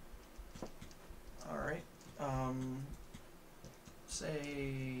is. All right.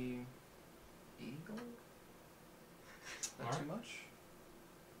 Say 80 gold. That too much?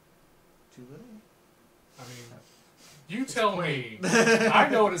 Too little? I mean, you tell me. I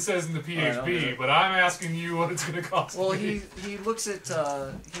know what it says in the PHB, but I'm asking you what it's going to cost. Well, he looks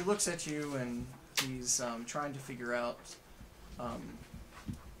at you and he's trying to figure out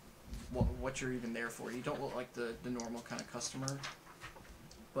what you're even there for. You don't look like the normal kind of customer,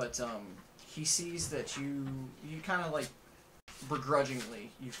 but he sees that you kind of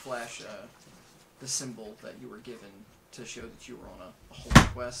begrudgingly you flash the symbol that you were given to show that you were on a holy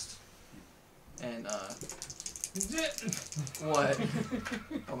quest. And what?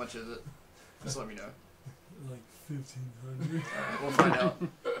 How much is it? Just let me know. Like 1,500. Alright, we'll find out.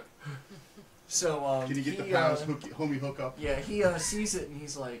 So can you get the pounds homie hook up? Yeah, he sees it and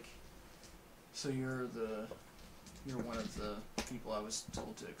he's like, so you're one of the people I was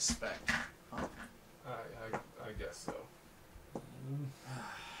told to expect, huh? I guess so.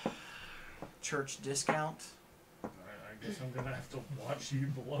 Church discount? I guess I'm gonna have to watch you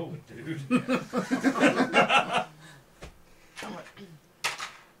blow it, dude. How much?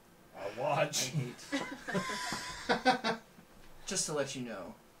 I'll watch. I hate. Just to let you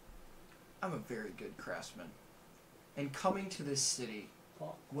know, I'm a very good craftsman. And coming to this city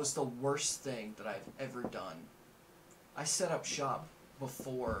was the worst thing that I've ever done. I set up shop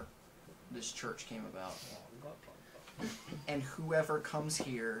before this church came about. And whoever comes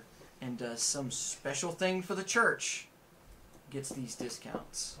here and does some special thing for the church gets these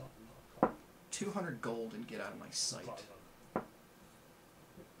discounts. 200 gold and get out of my sight.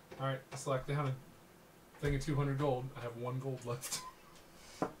 Alright, I select down a thing of 200 gold. I have 1 gold left.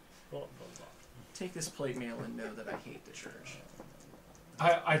 Take this plate mail and know that I hate the church.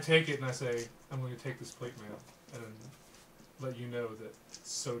 I take it and I say, I'm going to take this plate mail and let you know that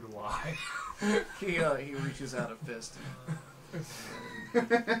so do I. He reaches out a fist.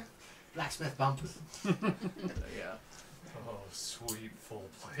 Blacksmith bump. Yeah. Oh, sweet full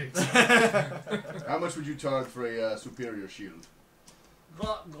plate. How much would you charge for a superior shield?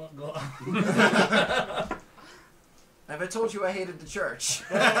 Glug, glug, glug. Have I told you I hated the church?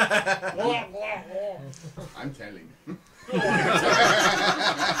 I'm telling.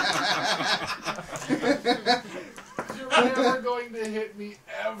 You're never going to hit me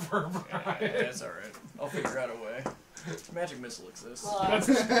ever, Brian. That's alright. I'll figure out a way. Magic missile exists. You're not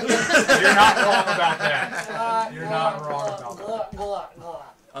wrong about that. You're not wrong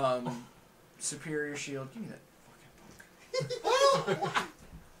about that. Superior shield. Give me that fucking book.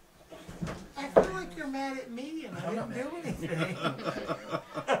 I feel like you're mad at me and I I'm not didn't do mad. anything.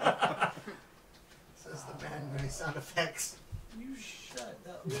 Says the man with his sound effects. You shut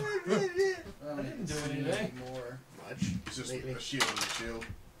up. I didn't I didn't do anything more. Much. It's just Lately. a shield and a shield.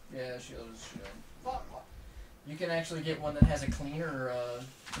 Yeah, shield is shield. You can actually get one that has a cleaner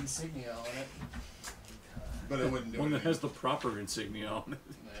insignia on it. But it wouldn't do One that anything. has the proper insignia on it.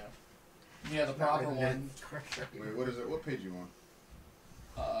 Yeah, the proper one. Wait, what is it? What page you on?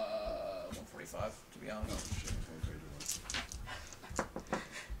 145, to be Oh, honest. shit. What page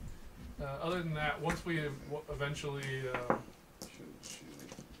you on? Other than that, once we eventually Shield.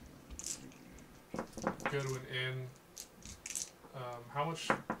 go to an inn, how much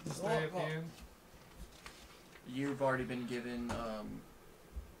to stay at the inn? You've already been given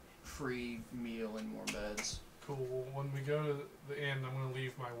free meal and more beds. Cool. When we go to the inn, I'm going to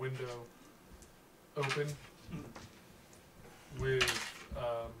leave my window open with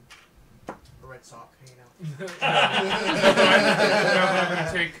A red sock hanging out. I'm going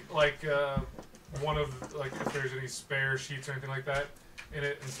to take like one of like if there's any spare sheets or anything like that in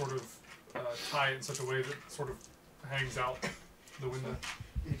it and sort of tie it in such a way that it sort of hangs out the window.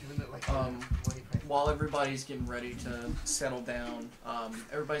 You're doing it like While everybody's getting ready to settle down,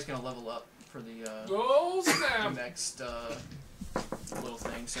 everybody's gonna level up for the Oh snap! next little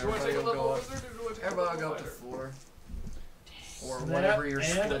thing. So Do I take everybody a will level go up. wizard or do I take Everybody will a go level up to fighter? 4, or Snap whatever you're and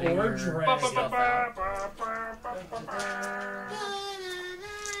splitting or your drag. stuff out.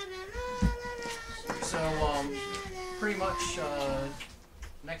 So pretty much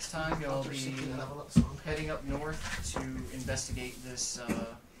next time y'all be level up song. heading up north to investigate this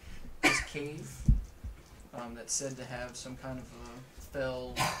this cave that's said to have some kind of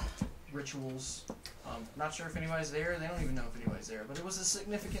fell rituals. Not sure if anybody's there. They don't even know if anybody's there. But it was a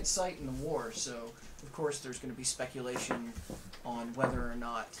significant site in the war, so of course there's going to be speculation on whether or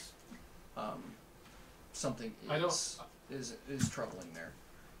not something is troubling there.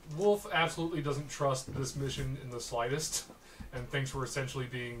 Wolf absolutely doesn't trust this mission in the slightest, and thinks we're essentially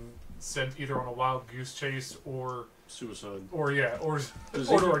being sent either on a wild goose chase or Suicide. to our Does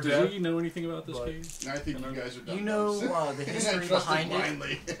death. Iggy know anything about this But- cave? I think you guys are done. You know the history behind it.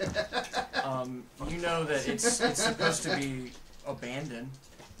 blindly. You know that it's supposed to be abandoned,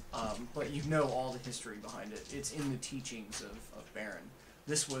 but you know all the history behind it. It's in the teachings of Baron.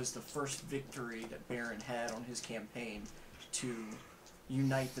 This was the first victory that Baron had on his campaign to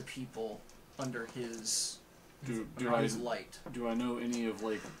unite the people under his light. Do I know any of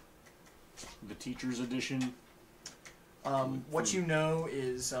like the teacher's edition? What you know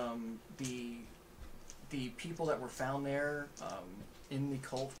is the people that were found there in the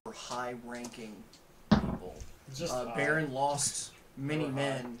cult were high-ranking people. Just Baron lost many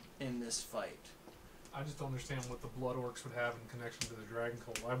men in this fight. I just don't understand what the Blood Orcs would have in connection to the Dragon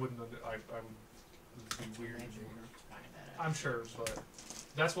Cult. I wouldn't. I would be weird. I'm sure, but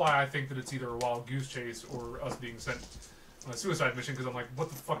that's why I think that it's either a wild goose chase or us being sent on a suicide mission. Because I'm like, what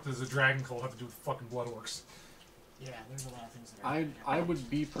the fuck does a Dragon Cult have to do with fucking Blood Orcs? Yeah, there's a lot of things that are. I would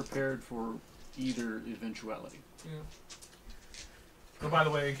be prepared for either eventuality. Yeah. Oh, by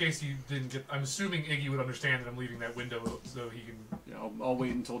the way, in case you didn't get, I'm assuming Iggy would understand that I'm leaving that window so he can. Yeah, I'll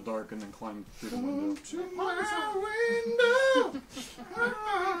wait until dark and then climb through the window.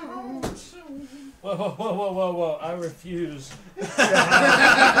 Whoa! I refuse.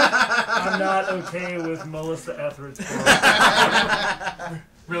 I'm not okay with Melissa Etheridge.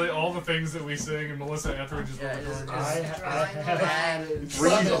 Really, all the things that we sing and Melissa Etheridge is what we're going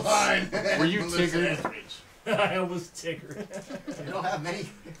Were you Tigger? I was Tigger. We don't have many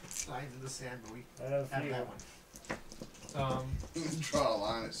lines in the sand, but we I have have few. that one. Draw a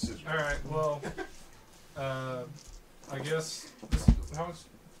line at scissors. Alright, well, I guess, how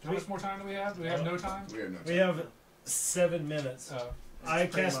much more time do we have? Do we have no time? We have no time. We have 7 minutes. I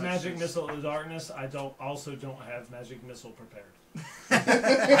pretty cast much magic just- missile in the darkness. I don't have magic missile prepared. I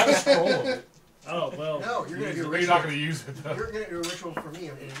have a scroll of it. Oh well. No, you're gonna do a You're ritual. not going to use it, though. You're gonna do a ritual for me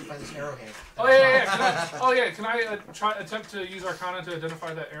and you find this arrowhead. Oh, yeah. Can I attempt to use Arcana to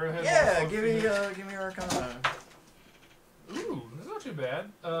identify that arrowhead? Yeah, give me Arcana. Ooh, that's not too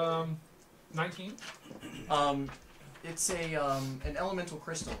bad. 19. It's a an elemental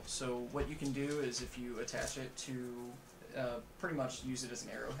crystal. So what you can do is if you attach it to, pretty much use it as an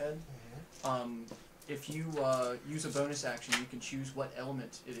arrowhead. If you use a bonus action, you can choose what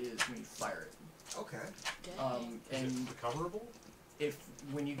element it is when you fire it. Okay. Is it recoverable? If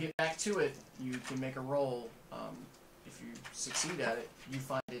when you get back to it, you can make a roll. If you succeed at it, you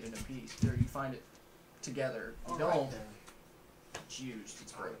find it in a piece, or you find it together. You don't. It's used.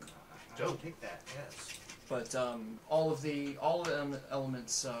 It's broken. I'll take that. Yes. But all of the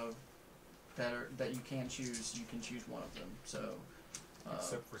elements that you can choose one of them. So.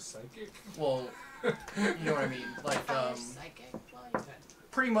 Except for psychic. Well, you know what I mean. Like psychic. Well, you could.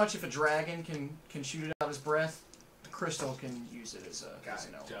 pretty much, if a dragon can shoot it out his breath, the crystal can use it as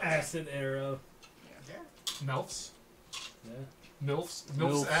an element. Acid arrow. Yeah. Melfs. Yeah. Milf's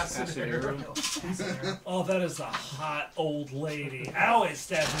acid arrow. Oh, that is a hot old lady. Ow, it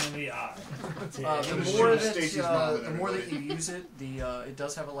stabbed me in the eye. The more that you use it, it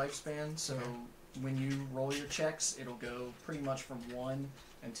does have a lifespan. So when you roll your checks, it'll go pretty much from 1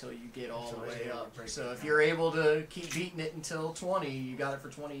 until you get all the way up. So if you're able to keep beating it until 20, you got it for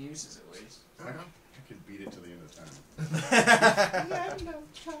 20 uses at least. I could beat it till the end of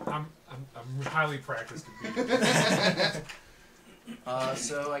time. I'm highly practiced at beating it.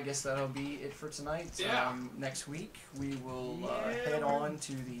 So I guess that'll be it for tonight. Yeah. Next week we will head on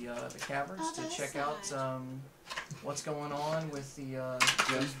to the caverns to check out what's going on with the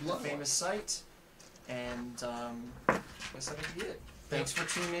famous site, and I guess that'll be it. Thanks for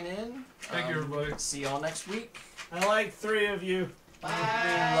tuning in. Thank you, everybody. See y'all next week. I like 3 of you. We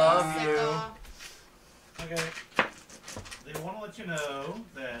love you. Okay. They want to let you know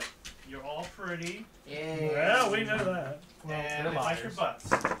that you're all pretty. Yeah. Well, we know that. And they like your butts.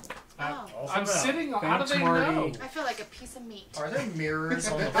 I'm sitting. How do they know? I feel like a piece of meat. Are there mirrors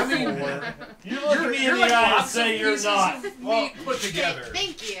on the I mean, floor? You look at me in the eye and say you're not. Meat put together.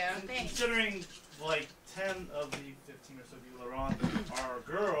 Thank you. Thanks. Considering like 10 of the 15 or so people are on are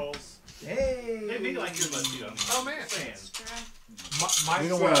girls, Hey. they like your butt too. Oh man. We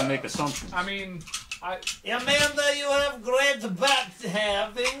don't want to make assumptions. I mean, Amanda, you have great butt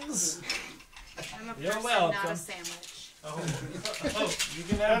havings. I'm a You're person, welcome. not a sandwich. Oh, You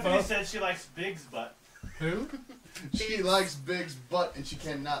can have Bethany both. said she likes Big's butt. who? She likes Big's butt and she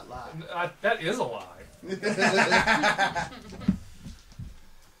cannot lie. That is a lie.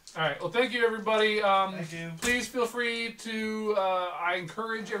 All right. Well, thank you, everybody. Thank you. Please feel free to. I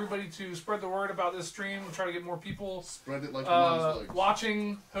encourage everybody to spread the word about this stream. We'll try to get more people Spread it like your mom's legs.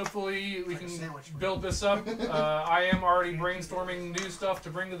 watching. Hopefully, we Like a can sandwich. build this up. I am already brainstorming new stuff to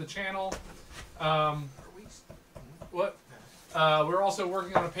bring to the channel. What? We're also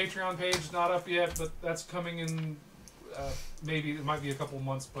working on a Patreon page. Not up yet, but that's coming in. Maybe it might be a couple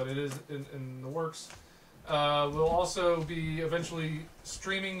months, but it is in the works. We'll also be eventually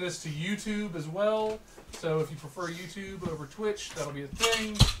streaming this to YouTube as well. So if you prefer YouTube over Twitch, that'll be a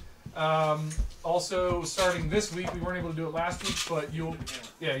thing. Also, starting this week, we weren't able to do it last week, but you'll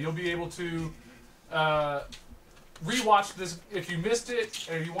be able to rewatch this if you missed it,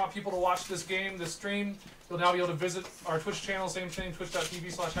 and if you want people to watch this stream, you'll now be able to visit our Twitch channel. Same thing,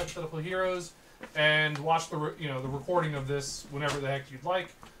 twitch.tv/hypotheticalheroes, and watch the recording of this whenever the heck you'd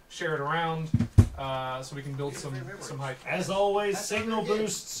like. Share it around. So we can build some hype. As always, signal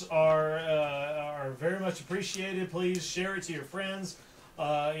boosts are very much appreciated. Please share it to your friends.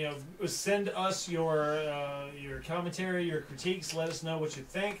 Send us your commentary, your critiques. Let us know what you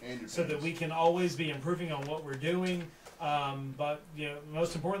think, so that we can always be improving on what we're doing. But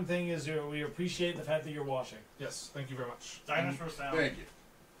most important thing is we appreciate the fact that you're watching. Yes, thank you very much. Dinosaur sound. Thank you.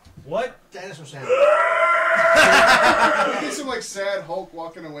 What? Dinosaur sound. Get some like sad Hulk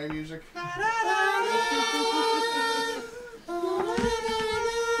walking away music. I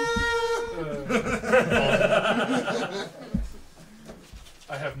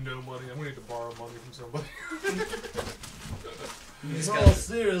have no money. I'm going to need to borrow money from somebody.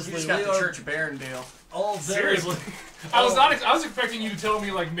 Seriously, You just got the Church of Barrendale. Seriously. I was expecting you to tell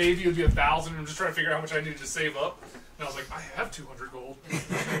me like maybe it would be 1,000 and I'm just trying to figure out how much I needed to save up. And I was like, I have 200 gold.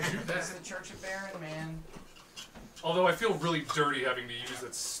 That's the Church of Barren, man. Although I feel really dirty having to use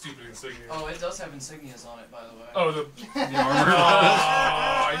that stupid insignia. Oh, it does have insignias on it, by the way. Oh, the armor.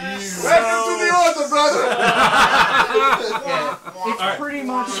 Welcome to the author, brother. It's pretty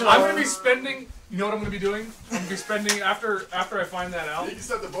much. I'm going to be spending. You know what I'm going to be doing? I'm going to be spending after I find that out. You can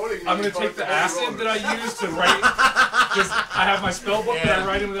start the voting. I'm going to take the acid that I use to write. I have my spell book that I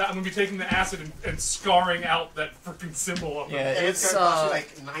write in with that. I'm going to be taking the acid and scarring out that freaking symbol of it. Yeah, It's it's gonna cost you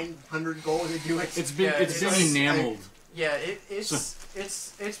like 900 gold to do it. It's been enameled. Yeah,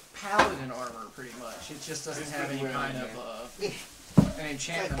 it's paladin armor pretty much. It just doesn't have any kind of an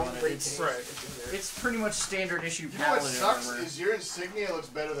enchantment on it. It's pretty much standard issue paladin armor. What sucks armor. is your insignia looks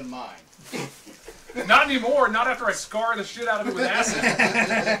better than mine. Not anymore. Not after I scar the shit out of it with acid.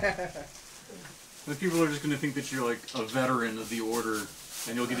 The people are just going to think that you're like a veteran of the order,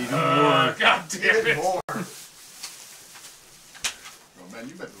 and you'll get even more. God damn it! More. Oh man,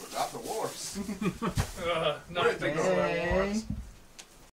 you've been through a lot of wars. Not thinking about wars.